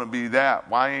I want to be that.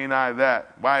 Why ain't I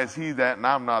that? Why is he that and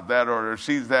I'm not that? Or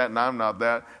she's that and I'm not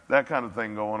that? That kind of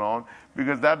thing going on,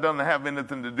 because that doesn't have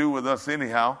anything to do with us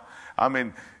anyhow. I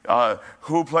mean,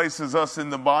 who places us in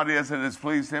the body as it has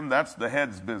pleased him? That's the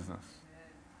head's business.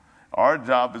 Our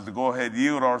job is to go ahead,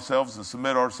 yield ourselves and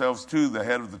submit ourselves to the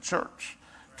head of the church,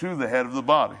 to the head of the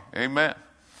body. Amen.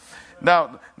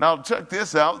 Now check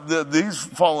this out. These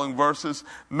following verses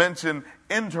mention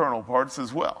internal parts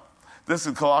as well. This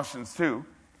is Colossians 2.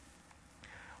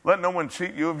 Let no one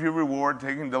cheat you of your reward,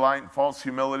 taking delight in false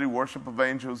humility, worship of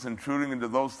angels, intruding into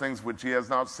those things which he has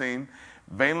not seen,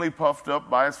 vainly puffed up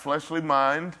by his fleshly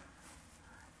mind,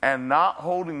 and not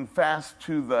holding fast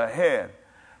to the head,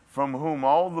 from whom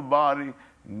all the body,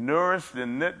 nourished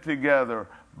and knit together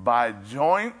by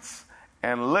joints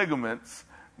and ligaments,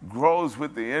 grows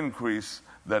with the increase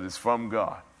that is from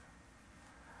God.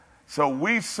 So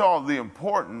we saw the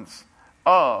importance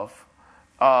of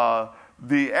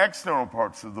the external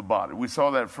parts of the body. We saw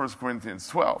that in 1 Corinthians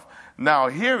 12. Now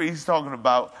here he's talking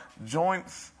about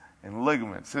joints and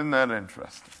ligaments. Isn't that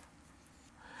interesting?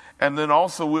 And then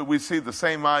also we see the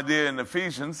same idea in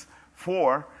Ephesians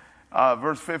 4,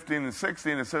 verse 15 and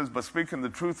 16. It says, but speaking the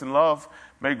truth in love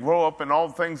may grow up in all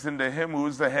things into him who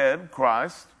is the head,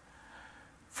 Christ,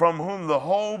 from whom the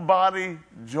whole body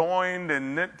joined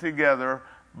and knit together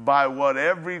by what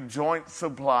every joint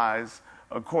supplies,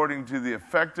 according to the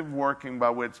effective working by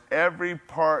which every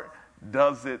part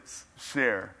does its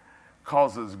share,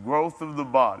 causes growth of the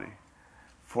body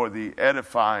for the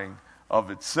edifying of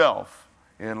itself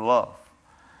in love.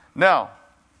 Now,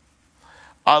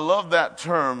 I love that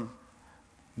term,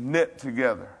 knit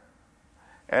together.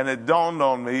 And it dawned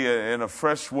on me in a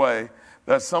fresh way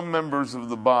that some members of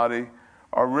the body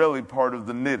are really part of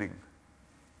the knitting.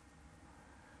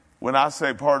 When I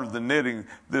say part of the knitting,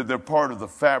 they're part of the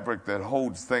fabric that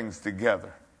holds things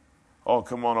together. Oh,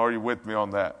 come on, are you with me on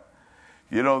that?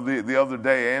 You know, the other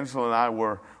day, Angela and I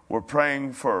were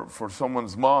praying for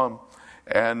someone's mom,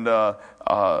 and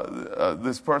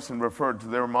this person referred to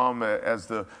their mom as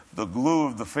the glue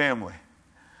of the family.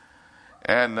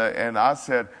 And I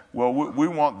said, well, we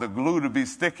want the glue to be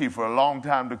sticky for a long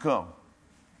time to come.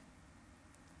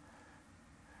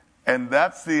 And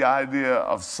that's the idea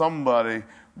of somebody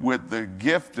with the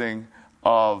gifting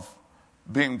of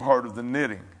being part of the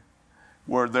knitting,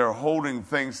 where they're holding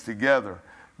things together.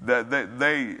 That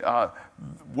they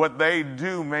what they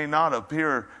do may not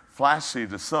appear flashy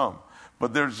to some,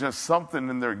 but there's just something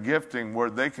in their gifting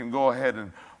where they can go ahead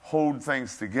and hold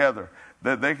things together,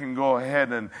 that they can go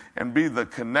ahead and be the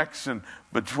connection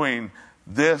between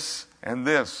this and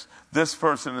this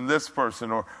person and this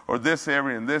person, or this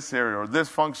area and this area, or this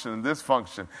function and this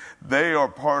function. They are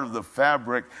part of the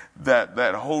fabric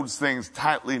that holds things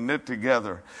tightly knit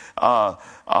together.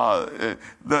 The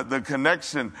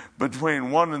connection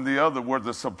between one and the other, where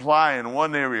the supply in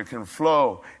one area can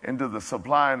flow into the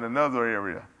supply in another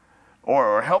area,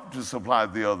 or help to supply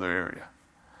the other area.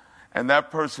 And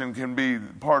that person can be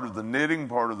part of the knitting,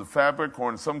 part of the fabric, or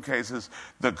in some cases,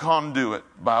 the conduit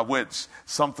by which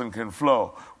something can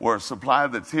flow, where a supply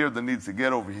that's here that needs to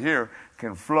get over here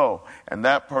can flow. And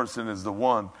that person is the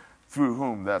one through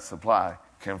whom that supply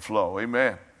can flow.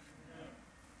 Amen.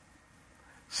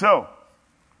 So,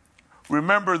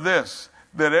 remember this,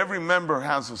 that every member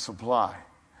has a supply.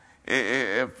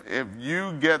 If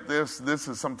you get this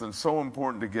is something so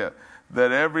important to get,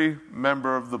 that every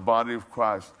member of the body of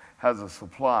Christ has a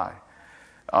supply.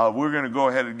 We're going to go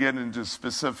ahead and get into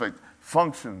specific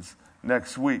functions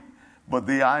next week. But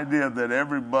the idea that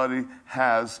everybody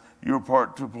has your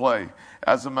part to play.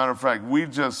 As a matter of fact, we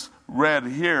just read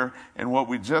here, in what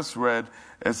we just read,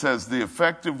 it says, the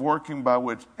effective working by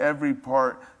which every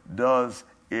part does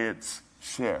its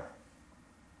share.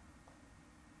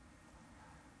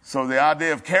 So the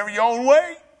idea of carry your own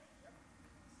weight.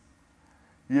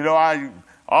 You know, I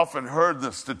often heard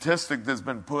the statistic that's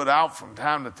been put out from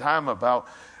time to time about,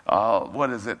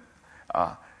 80%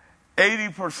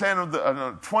 of the,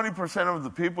 20% of the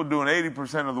people doing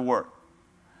 80% of the work.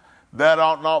 That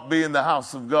ought not be in the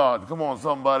house of God. Come on,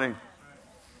 somebody. I'm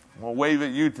going to wave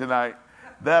at you tonight.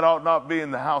 That ought not be in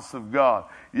the house of God.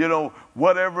 You know,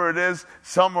 whatever it is,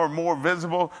 some are more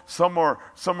visible, some are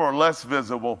less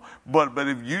visible. But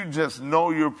if you just know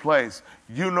your place,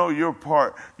 you know your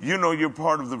part, you know you're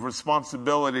part of the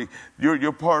responsibility,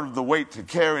 you're part of the weight to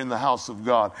carry in the house of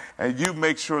God, and you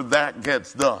make sure that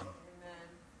gets done. Amen.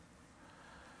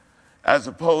 As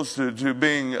opposed to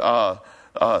being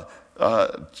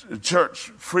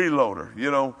church freeloader,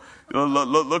 you know,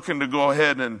 looking to go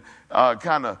ahead and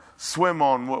kind of swim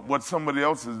on what somebody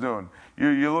else is doing.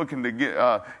 You're looking to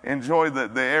get enjoy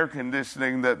the air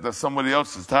conditioning that somebody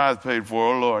else's tithe paid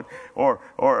for, oh Lord, or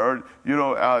you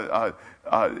know,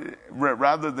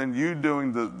 rather than you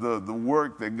doing the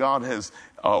work that God has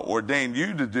ordained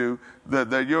you to do,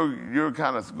 that you're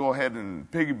kind of go ahead and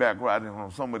piggyback riding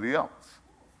on somebody else.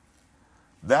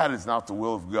 That is not the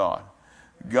will of God.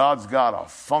 God's got a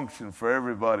function for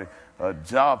everybody, a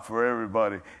job for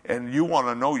everybody. And you want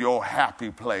to know your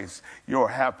happy place. Your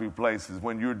happy place is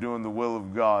when you're doing the will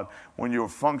of God, when you're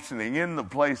functioning in the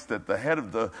place that the head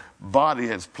of the body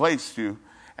has placed you,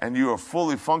 and you are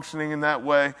fully functioning in that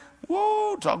way.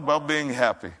 Whoa, talk about being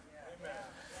happy.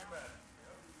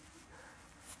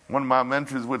 One of my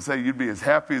mentors would say you'd be as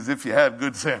happy as if you had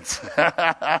good sense.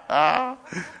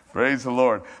 Praise the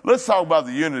Lord. Let's talk about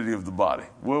the unity of the body.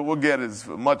 We'll get as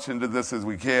much into this as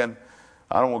we can.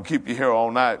 I don't want to keep you here all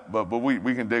night, but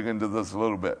we can dig into this a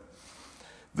little bit.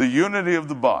 The unity of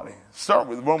the body. Start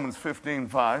with Romans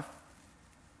 15:5.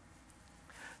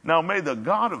 Now may the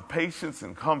God of patience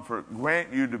and comfort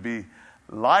grant you to be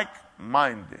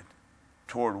like-minded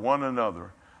toward one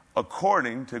another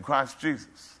according to Christ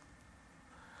Jesus,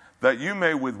 that you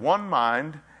may with one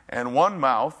mind and one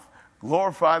mouth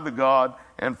glorify the God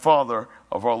and Father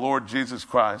of our Lord Jesus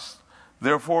Christ.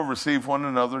 Therefore receive one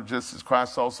another just as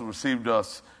Christ also received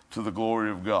us to the glory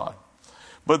of God.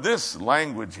 But this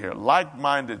language here,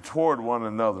 like-minded toward one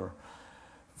another,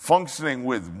 functioning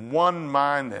with one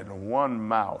mind and one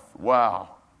mouth.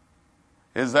 Wow.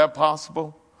 Is that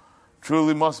possible?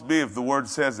 Truly must be if the word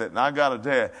says it. And I got to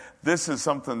tell you, this is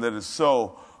something that is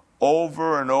so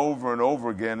over and over and over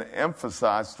again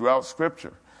emphasized throughout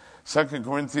Scripture. 2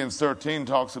 Corinthians 13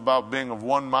 talks about being of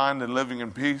one mind and living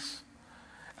in peace.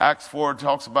 Acts 4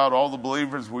 talks about all the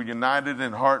believers were united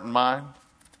in heart and mind.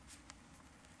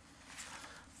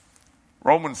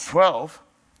 Romans 12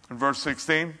 and verse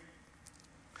 16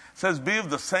 says, be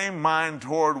of the same mind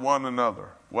toward one another.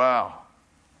 Wow.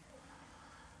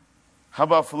 How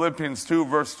about Philippians 2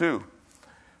 verse 2?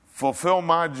 Fulfill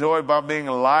my joy by being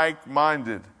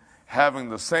like-minded, having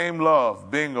the same love,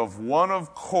 being of one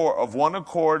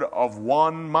accord, of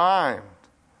one mind.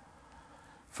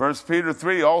 1 Peter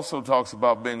 3 also talks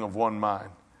about being of one mind.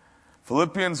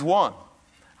 Philippians 1.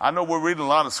 I know we're reading a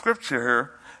lot of scripture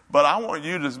here, but I want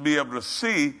you to be able to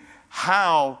see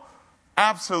how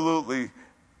absolutely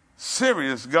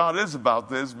serious God is about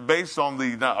this based on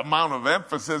the amount of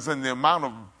emphasis and the amount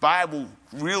of Bible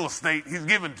real estate he's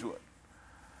given to it.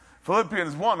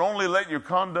 Philippians 1, only let your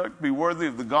conduct be worthy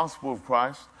of the gospel of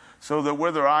Christ, so that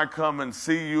whether I come and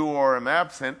see you or am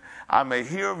absent, I may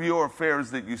hear of your affairs,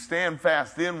 that you stand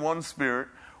fast in one spirit,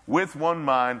 with one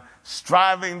mind,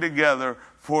 striving together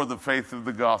for the faith of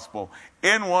the gospel.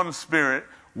 In one spirit,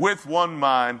 with one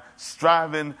mind,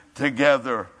 striving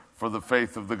together for the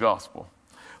faith of the gospel.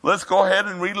 Let's go ahead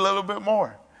and read a little bit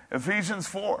more. Ephesians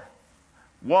 4,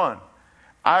 1.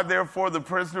 I therefore, the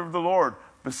prisoner of the Lord,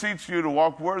 beseech you to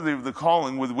walk worthy of the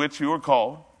calling with which you are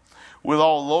called, with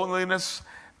all lowliness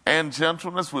and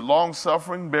gentleness, with long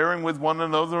suffering, bearing with one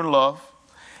another in love,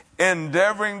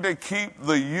 endeavoring to keep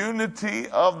the unity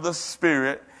of the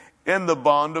Spirit in the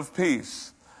bond of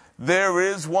peace. There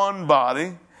is one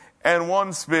body and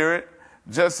one Spirit,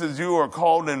 just as you are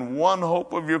called in one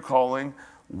hope of your calling,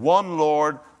 one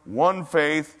Lord, one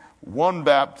faith, one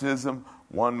baptism,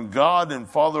 one God and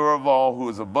Father of all, who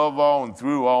is above all and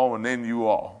through all and in you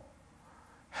all.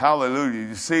 Hallelujah.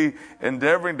 You see,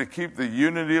 endeavoring to keep the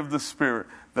unity of the Spirit,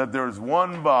 that there is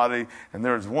one body and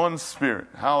there is one Spirit.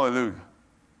 Hallelujah.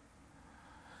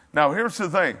 Now here's the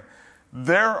thing.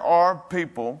 There are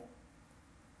people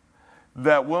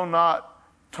that will not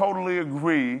totally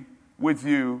agree with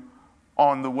you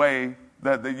on the way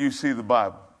that you see the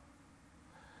Bible.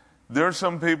 There are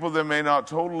some people that may not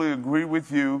totally agree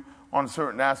with you on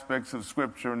certain aspects of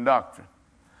Scripture and doctrine.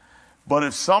 But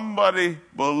if somebody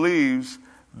believes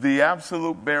the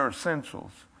absolute bare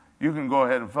essentials, you can go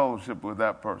ahead and fellowship with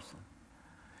that person.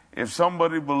 If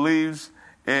somebody believes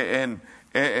in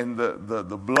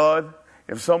the blood,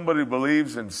 if somebody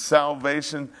believes in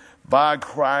salvation by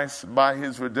Christ, by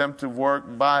his redemptive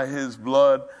work, by his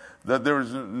blood, that there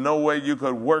is no way you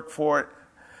could work for it,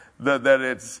 that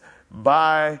it's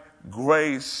by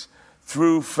grace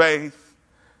through faith,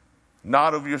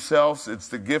 not of yourselves, it's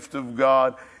the gift of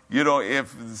God. You know,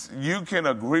 if you can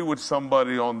agree with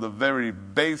somebody on the very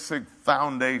basic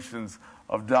foundations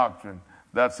of doctrine,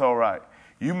 that's all right.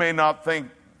 You may not think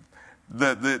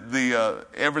that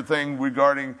everything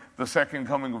regarding the second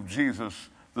coming of Jesus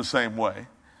the same way.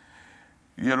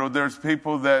 You know, there's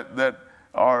people that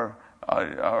are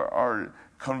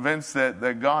convinced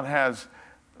that God has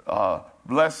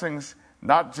blessings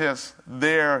not just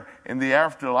there in the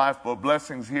afterlife, but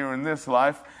blessings here in this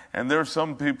life. And there's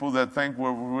some people that think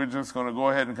we're just going to go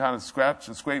ahead and kind of scratch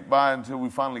and scrape by until we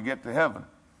finally get to heaven.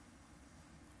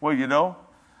 Well, you know,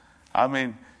 I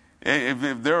mean,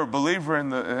 if they're a believer in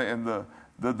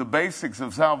the basics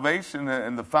of salvation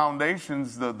and the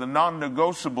foundations, the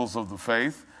non-negotiables of the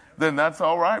faith, then that's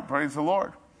all right. Praise the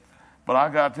Lord. But I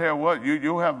got to tell you what,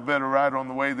 you'll have a better ride on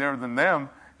the way there than them,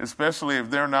 especially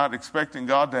if they're not expecting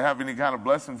God to have any kind of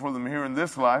blessing for them here in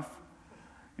this life,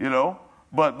 you know.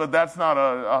 But that's not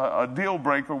a deal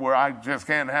breaker where I just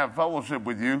can't have fellowship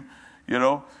with you, you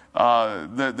know.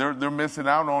 They're missing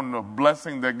out on the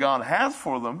blessing that God has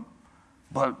for them,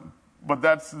 but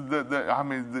that's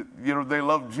you know, they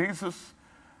love Jesus.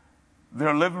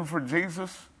 They're living for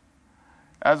Jesus.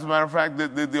 As a matter of fact,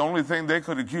 the only thing they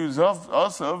could accuse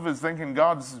us of is thinking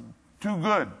God's too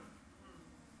good.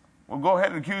 Well, go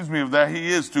ahead and accuse me of that. He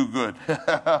is too good.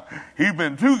 He's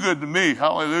been too good to me.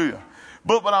 Hallelujah.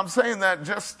 But I'm saying that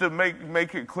just to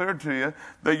make it clear to you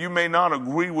that you may not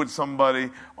agree with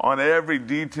somebody on every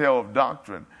detail of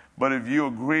doctrine. But if you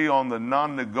agree on the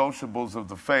non-negotiables of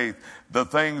the faith, the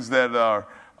things that are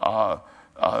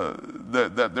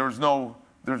that there's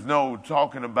no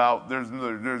talking about, there's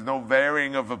no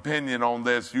varying of opinion on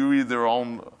this. You're either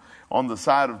on the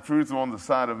side of truth or on the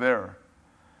side of error.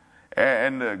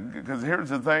 And because here's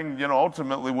the thing,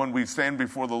 ultimately when we stand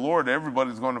before the Lord,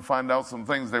 everybody's going to find out some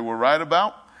things they were right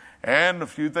about and a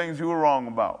few things you were wrong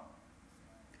about.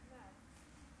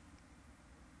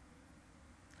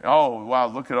 Oh, wow,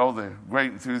 look at all the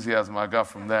great enthusiasm I got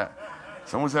from that.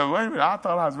 Someone said, wait a minute, I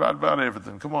thought I was right about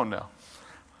everything. Come on now.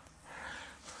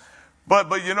 But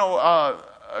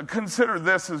consider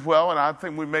this as well, and I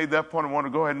think we made that point. I want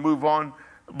to go ahead and move on.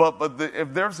 But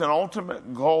if there's an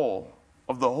ultimate goal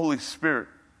of the Holy Spirit,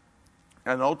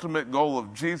 an ultimate goal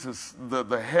of Jesus,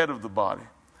 the head of the body,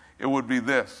 it would be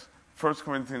this. 1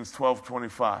 Corinthians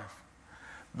 12:25.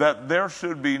 That there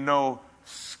should be no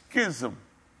schism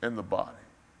in the body,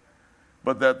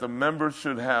 but that the members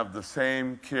should have the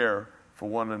same care for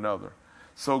one another.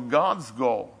 So God's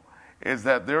goal is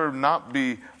that there not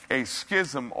be a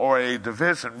schism or a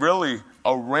division, really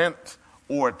a rent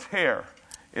or a tear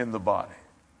in the body.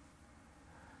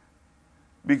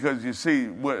 Because you see,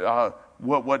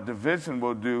 what division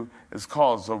will do is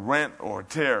cause a rent or a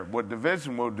tear. What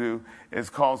division will do is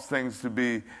cause things to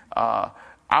be out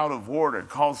of order,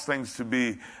 cause things to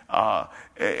be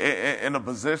in a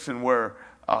position where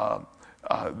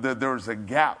there's a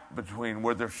gap between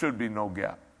where there should be no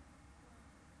gap.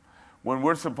 When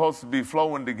we're supposed to be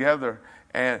flowing together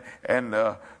and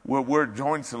we're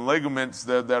joints and ligaments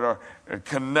that are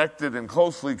connected and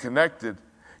closely connected,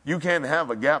 you can't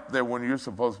have a gap there when you're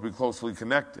supposed to be closely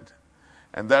connected.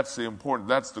 And that's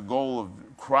the goal of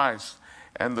Christ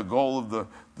and the goal of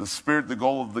the Spirit, the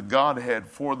goal of the Godhead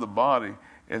for the body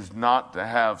is not to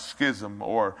have schism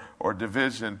or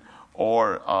division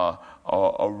or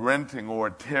a renting or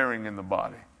a tearing in the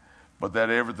body, but that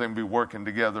everything be working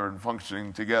together and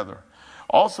functioning together.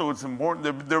 Also, it's important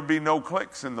that there be no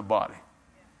cliques in the body.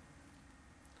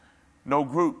 No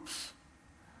groups.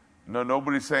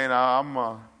 Nobody saying, I'm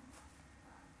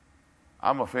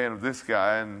a fan of this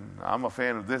guy, and I'm a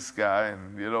fan of this guy,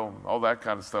 and, all that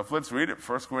kind of stuff. Let's read it.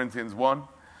 1 Corinthians 1,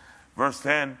 verse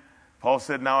 10. Paul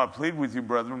said, now I plead with you,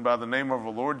 brethren, by the name of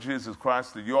our Lord Jesus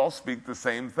Christ, that you all speak the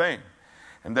same thing,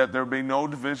 and that there be no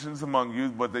divisions among you,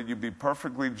 but that you be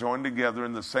perfectly joined together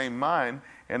in the same mind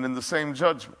and in the same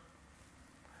judgment.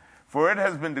 For it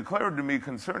has been declared to me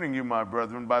concerning you, my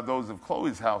brethren, by those of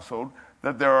Chloe's household,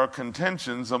 that there are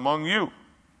contentions among you.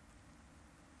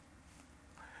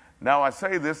 Now I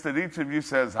say this, that each of you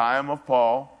says, I am of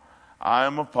Paul, I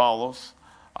am of Apollos,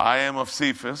 I am of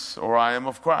Cephas, or I am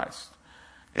of Christ.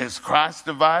 Is Christ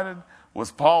divided?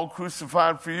 Was Paul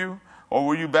crucified for you? Or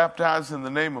were you baptized in the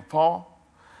name of Paul?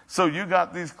 So you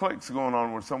got these cliques going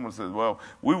on where someone says, well,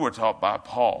 we were taught by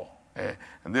Paul.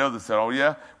 And the other said, oh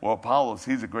yeah, well, Apollos,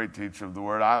 he's a great teacher of the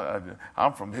word.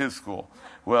 I'm from his school.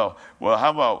 Well, how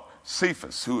about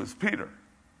Cephas, who is Peter?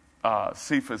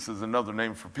 Cephas is another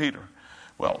name for Peter.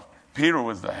 Well, Peter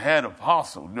was the head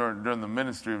apostle during the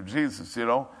ministry of Jesus,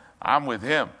 I'm with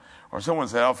him. Or someone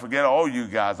said, oh, forget all you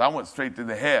guys. I went straight to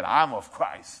the head. I'm of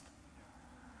Christ.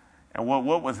 And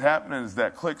what was happening is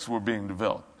that cliques were being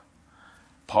developed.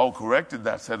 Paul corrected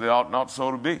that, said it ought not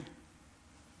so to be.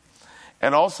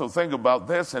 And also think about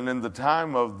this, and in the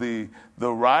time of the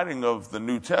writing of the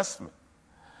New Testament,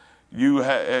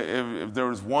 if there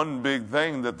was one big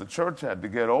thing that the church had to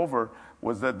get over,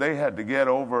 was that they had to get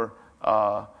over,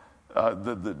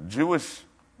 the Jewish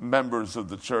members of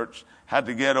the church had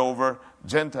to get over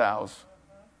Gentiles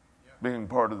being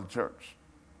part of the church.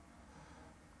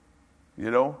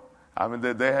 They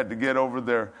had to get over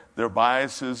their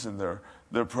biases and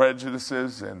their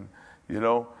prejudices, and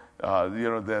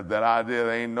that idea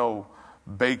there ain't no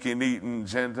bacon eating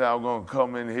Gentile gonna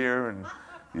come in here and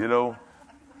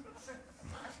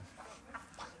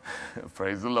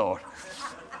praise the Lord.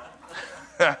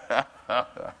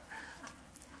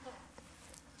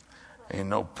 Ain't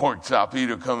no pork chop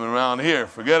eater coming around here.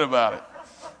 Forget about it.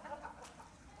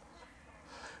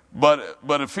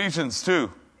 But Ephesians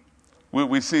 2,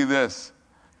 we see this.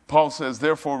 Paul says,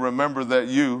 therefore remember that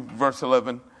you, verse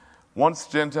 11, once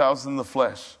Gentiles in the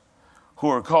flesh, who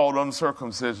are called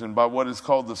uncircumcision by what is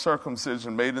called the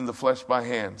circumcision made in the flesh by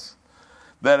hands,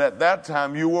 that at that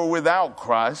time you were without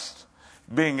Christ,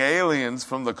 being aliens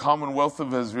from the commonwealth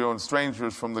of Israel and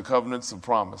strangers from the covenants of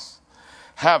promise,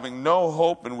 having no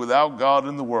hope and without God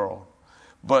in the world.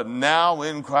 But now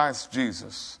in Christ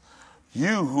Jesus,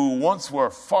 You who once were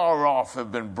far off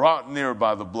have been brought near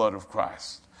by the blood of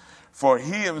Christ. For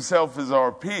he himself is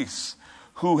our peace,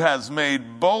 who has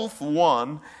made both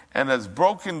one and has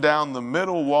broken down the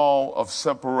middle wall of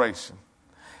separation,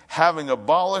 having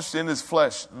abolished in his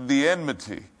flesh the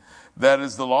enmity, that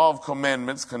is the law of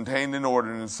commandments contained in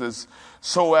ordinances,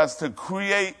 so as to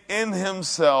create in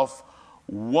himself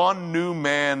one new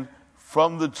man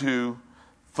from the two,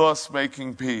 thus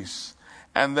making peace,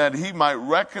 and that he might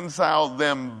reconcile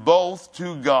them both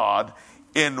to God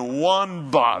in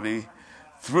one body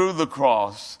through the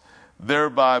cross,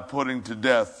 thereby putting to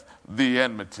death the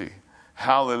enmity.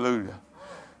 Hallelujah.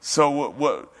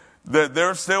 So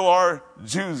there still are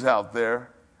Jews out there,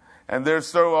 and there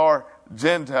still are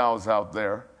Gentiles out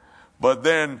there, but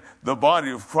then the body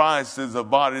of Christ is a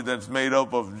body that's made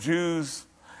up of Jews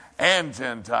and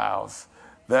Gentiles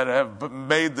that have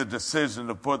made the decision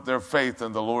to put their faith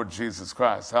in the Lord Jesus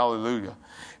Christ. Hallelujah.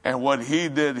 And what he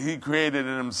did, he created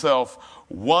in himself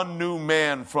one new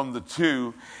man from the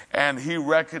two, and he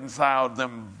reconciled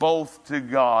them both to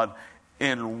God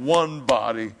in one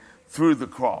body through the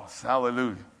cross.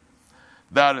 Hallelujah.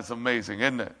 That is amazing,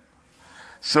 isn't it?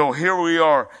 So here we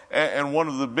are, and one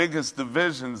of the biggest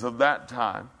divisions of that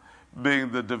time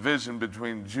being the division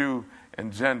between Jew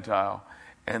and Gentile.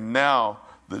 And now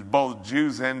that both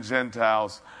Jews and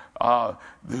Gentiles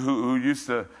who used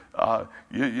to,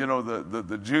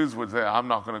 the Jews would say, I'm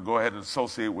not going to go ahead and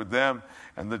associate with them.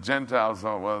 And the Gentiles,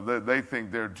 they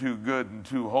think they're too good and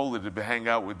too holy to hang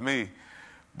out with me.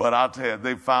 But I'll tell you,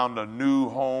 they found a new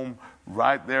home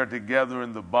right there together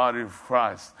in the body of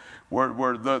Christ,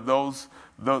 where those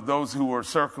who were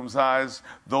circumcised,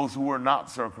 those who were not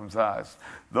circumcised,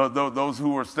 those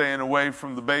who were staying away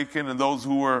from the bacon and those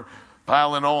who were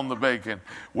piling on the bacon.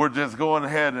 We're just going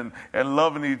ahead and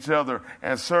loving each other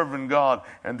and serving God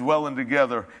and dwelling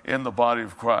together in the body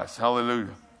of Christ.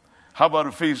 Hallelujah. How about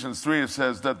Ephesians 3? It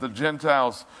says that the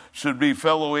Gentiles should be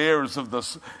fellow heirs of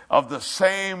the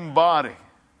same body.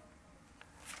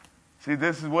 See,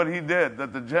 this is what he did,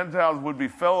 that the Gentiles would be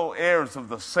fellow heirs of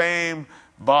the same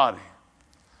body.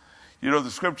 You know,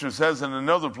 the scripture says in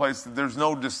another place that there's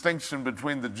no distinction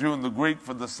between the Jew and the Greek,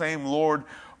 for the same Lord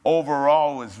over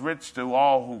all is rich to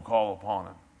all who call upon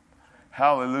him.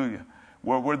 Hallelujah.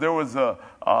 Where there was a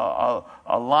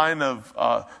line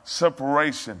of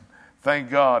separation, thank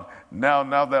God,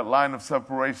 now that line of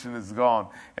separation is gone.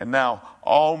 And now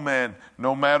all men,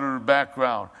 no matter the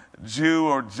background, Jew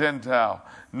or Gentile,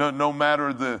 no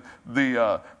matter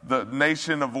the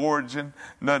nation of origin,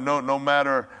 no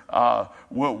matter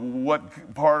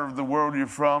what part of the world you're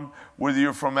from, whether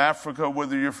you're from Africa,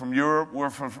 whether you're from Europe,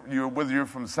 whether you're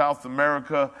from South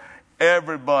America,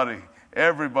 everybody,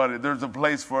 there's a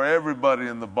place for everybody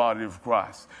in the body of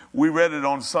Christ. We read it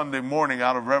on Sunday morning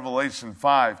out of Revelation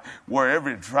 5, where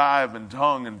every tribe and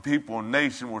tongue and people and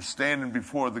nation were standing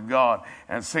before the God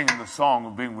and singing the song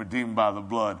of being redeemed by the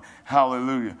blood.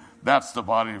 Hallelujah. That's the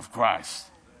body of Christ.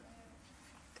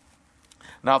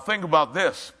 Now think about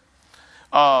this.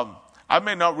 I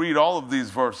may not read all of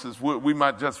these verses. We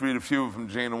might just read a few of them,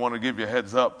 Gene. I want to give you a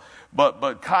heads up.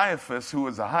 But Caiaphas, who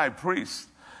was a high priest,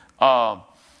 at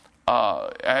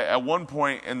one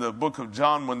point in the book of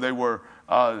John, when they were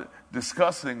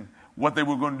discussing what they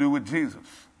were going to do with Jesus,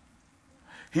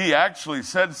 he actually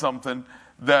said something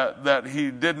that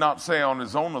he did not say on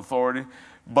his own authority,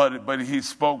 but he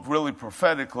spoke really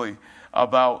prophetically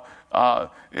about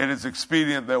it is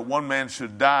expedient that one man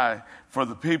should die for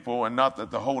the people and not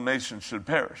that the whole nation should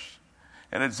perish.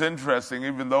 And it's interesting,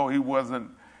 even though he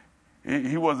wasn't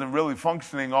really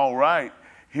functioning all right,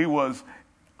 he was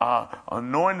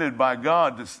anointed by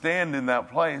God to stand in that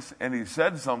place, and he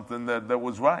said something that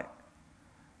was right.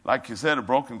 Like you said, a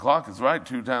broken clock is right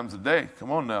 2 times a day.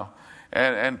 Come on now.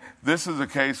 And this is a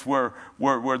case where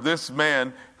this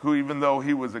man, who even though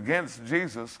he was against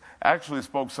Jesus, actually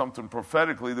spoke something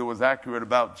prophetically that was accurate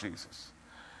about Jesus.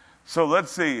 So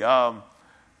let's see.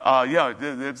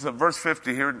 It's verse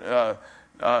 50 here.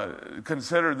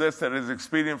 Consider this, that it is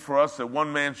expedient for us that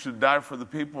one man should die for the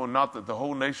people and not that the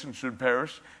whole nation should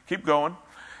perish. Keep going.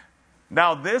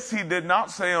 Now this he did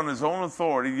not say on his own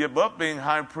authority, but being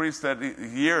high priest that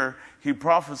year, he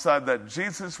prophesied that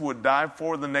Jesus would die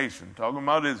for the nation, talking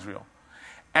about Israel,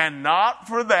 and not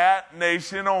for that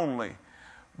nation only,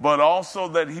 but also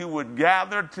that he would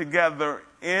gather together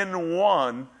in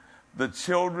one the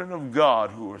children of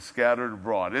God who are scattered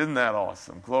abroad. Isn't that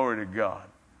awesome? Glory to God.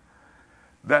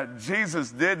 That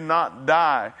Jesus did not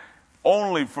die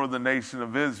only for the nation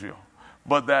of Israel,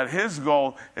 but that his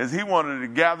goal is he wanted to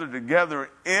gather together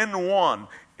in one,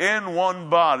 in one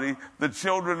body, the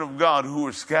children of God who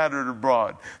are scattered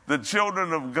abroad, the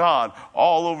children of God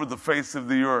all over the face of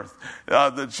the earth,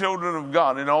 the children of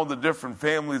God in all the different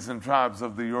families and tribes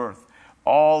of the earth,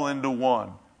 all into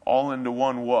one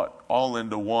what? All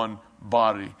into one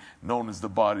body, known as the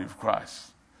body of Christ.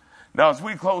 Now, as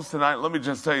we close tonight, let me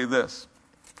just tell you this.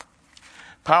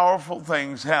 Powerful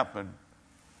things happen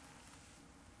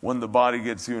when the body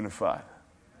gets unified.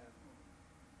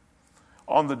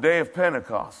 On the day of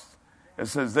Pentecost, it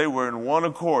says they were in one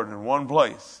accord in one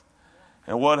place.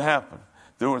 And what happened?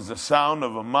 There was the sound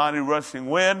of a mighty rushing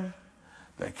wind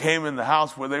that came in the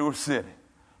house where they were sitting.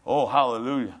 Oh,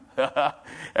 hallelujah.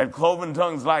 And cloven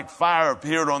tongues like fire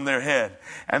appeared on their head.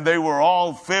 And they were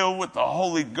all filled with the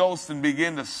Holy Ghost and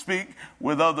began to speak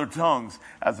with other tongues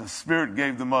as the Spirit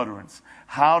gave them utterance.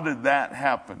 How did that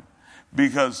happen?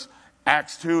 Because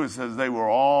Acts 2, it says they were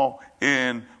all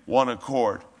in one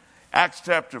accord. Acts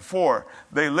chapter 4,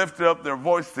 they lifted up their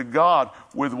voice to God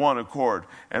with one accord.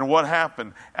 And what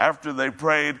happened? After they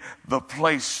prayed, the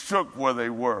place shook where they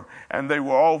were. And they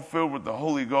were all filled with the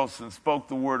Holy Ghost and spoke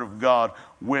the word of God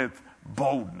with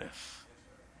boldness.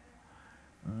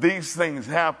 These things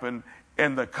happen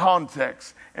in the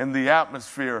context and the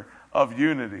atmosphere of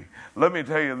unity. Let me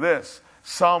tell you this.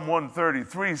 Psalm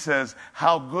 133 says,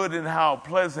 how good and how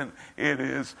pleasant it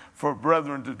is for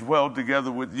brethren to dwell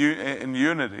together with you in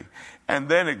unity. And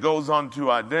then it goes on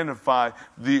to identify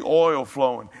the oil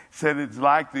flowing. It said it's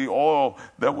like the oil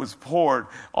that was poured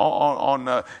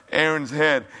on Aaron's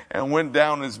head and went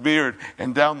down his beard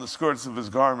and down the skirts of his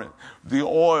garment. The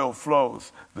oil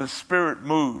flows. The Spirit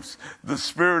moves. The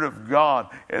Spirit of God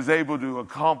is able to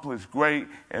accomplish great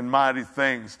and mighty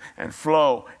things and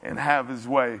flow and have his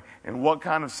way. In what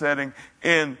kind of setting?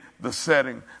 In the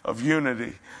setting of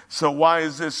unity. So why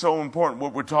is this so important,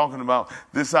 what we're talking about?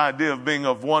 This idea of being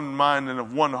of one mind and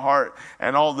of one heart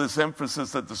and all this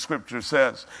emphasis that the Scripture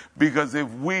says. Because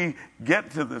if we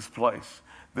get to this place,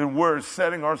 then we're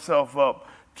setting ourselves up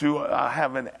to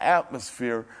have an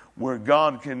atmosphere where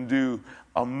God can do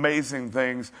amazing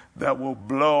things that will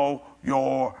blow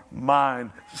your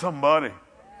mind. Somebody.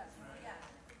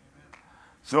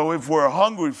 So if we're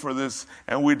hungry for this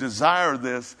and we desire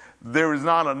this, there is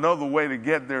not another way to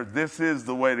get there. This is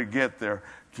the way to get there.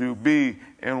 To be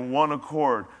in one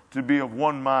accord, to be of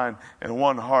one mind and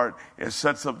one heart. It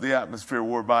sets up the atmosphere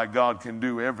whereby God can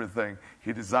do everything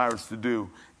he desires to do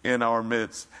in our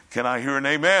midst. Can I hear an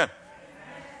amen?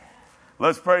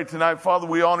 Let's pray tonight. Father,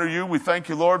 we honor you. We thank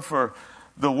you, Lord, for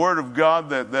the word of God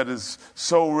that is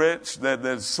so rich, that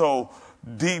is so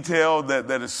detailed, that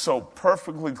is so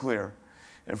perfectly clear.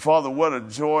 And Father, what a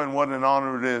joy and what an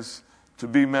honor it is to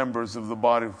be members of the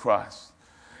body of Christ.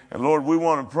 And Lord, we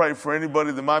want to pray for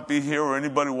anybody that might be here or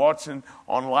anybody watching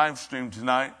on live stream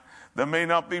tonight that may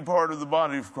not be part of the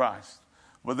body of Christ,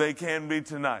 but they can be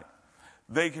tonight.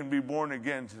 They can be born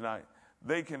again tonight.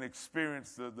 They can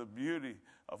experience the beauty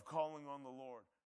of calling on the Lord.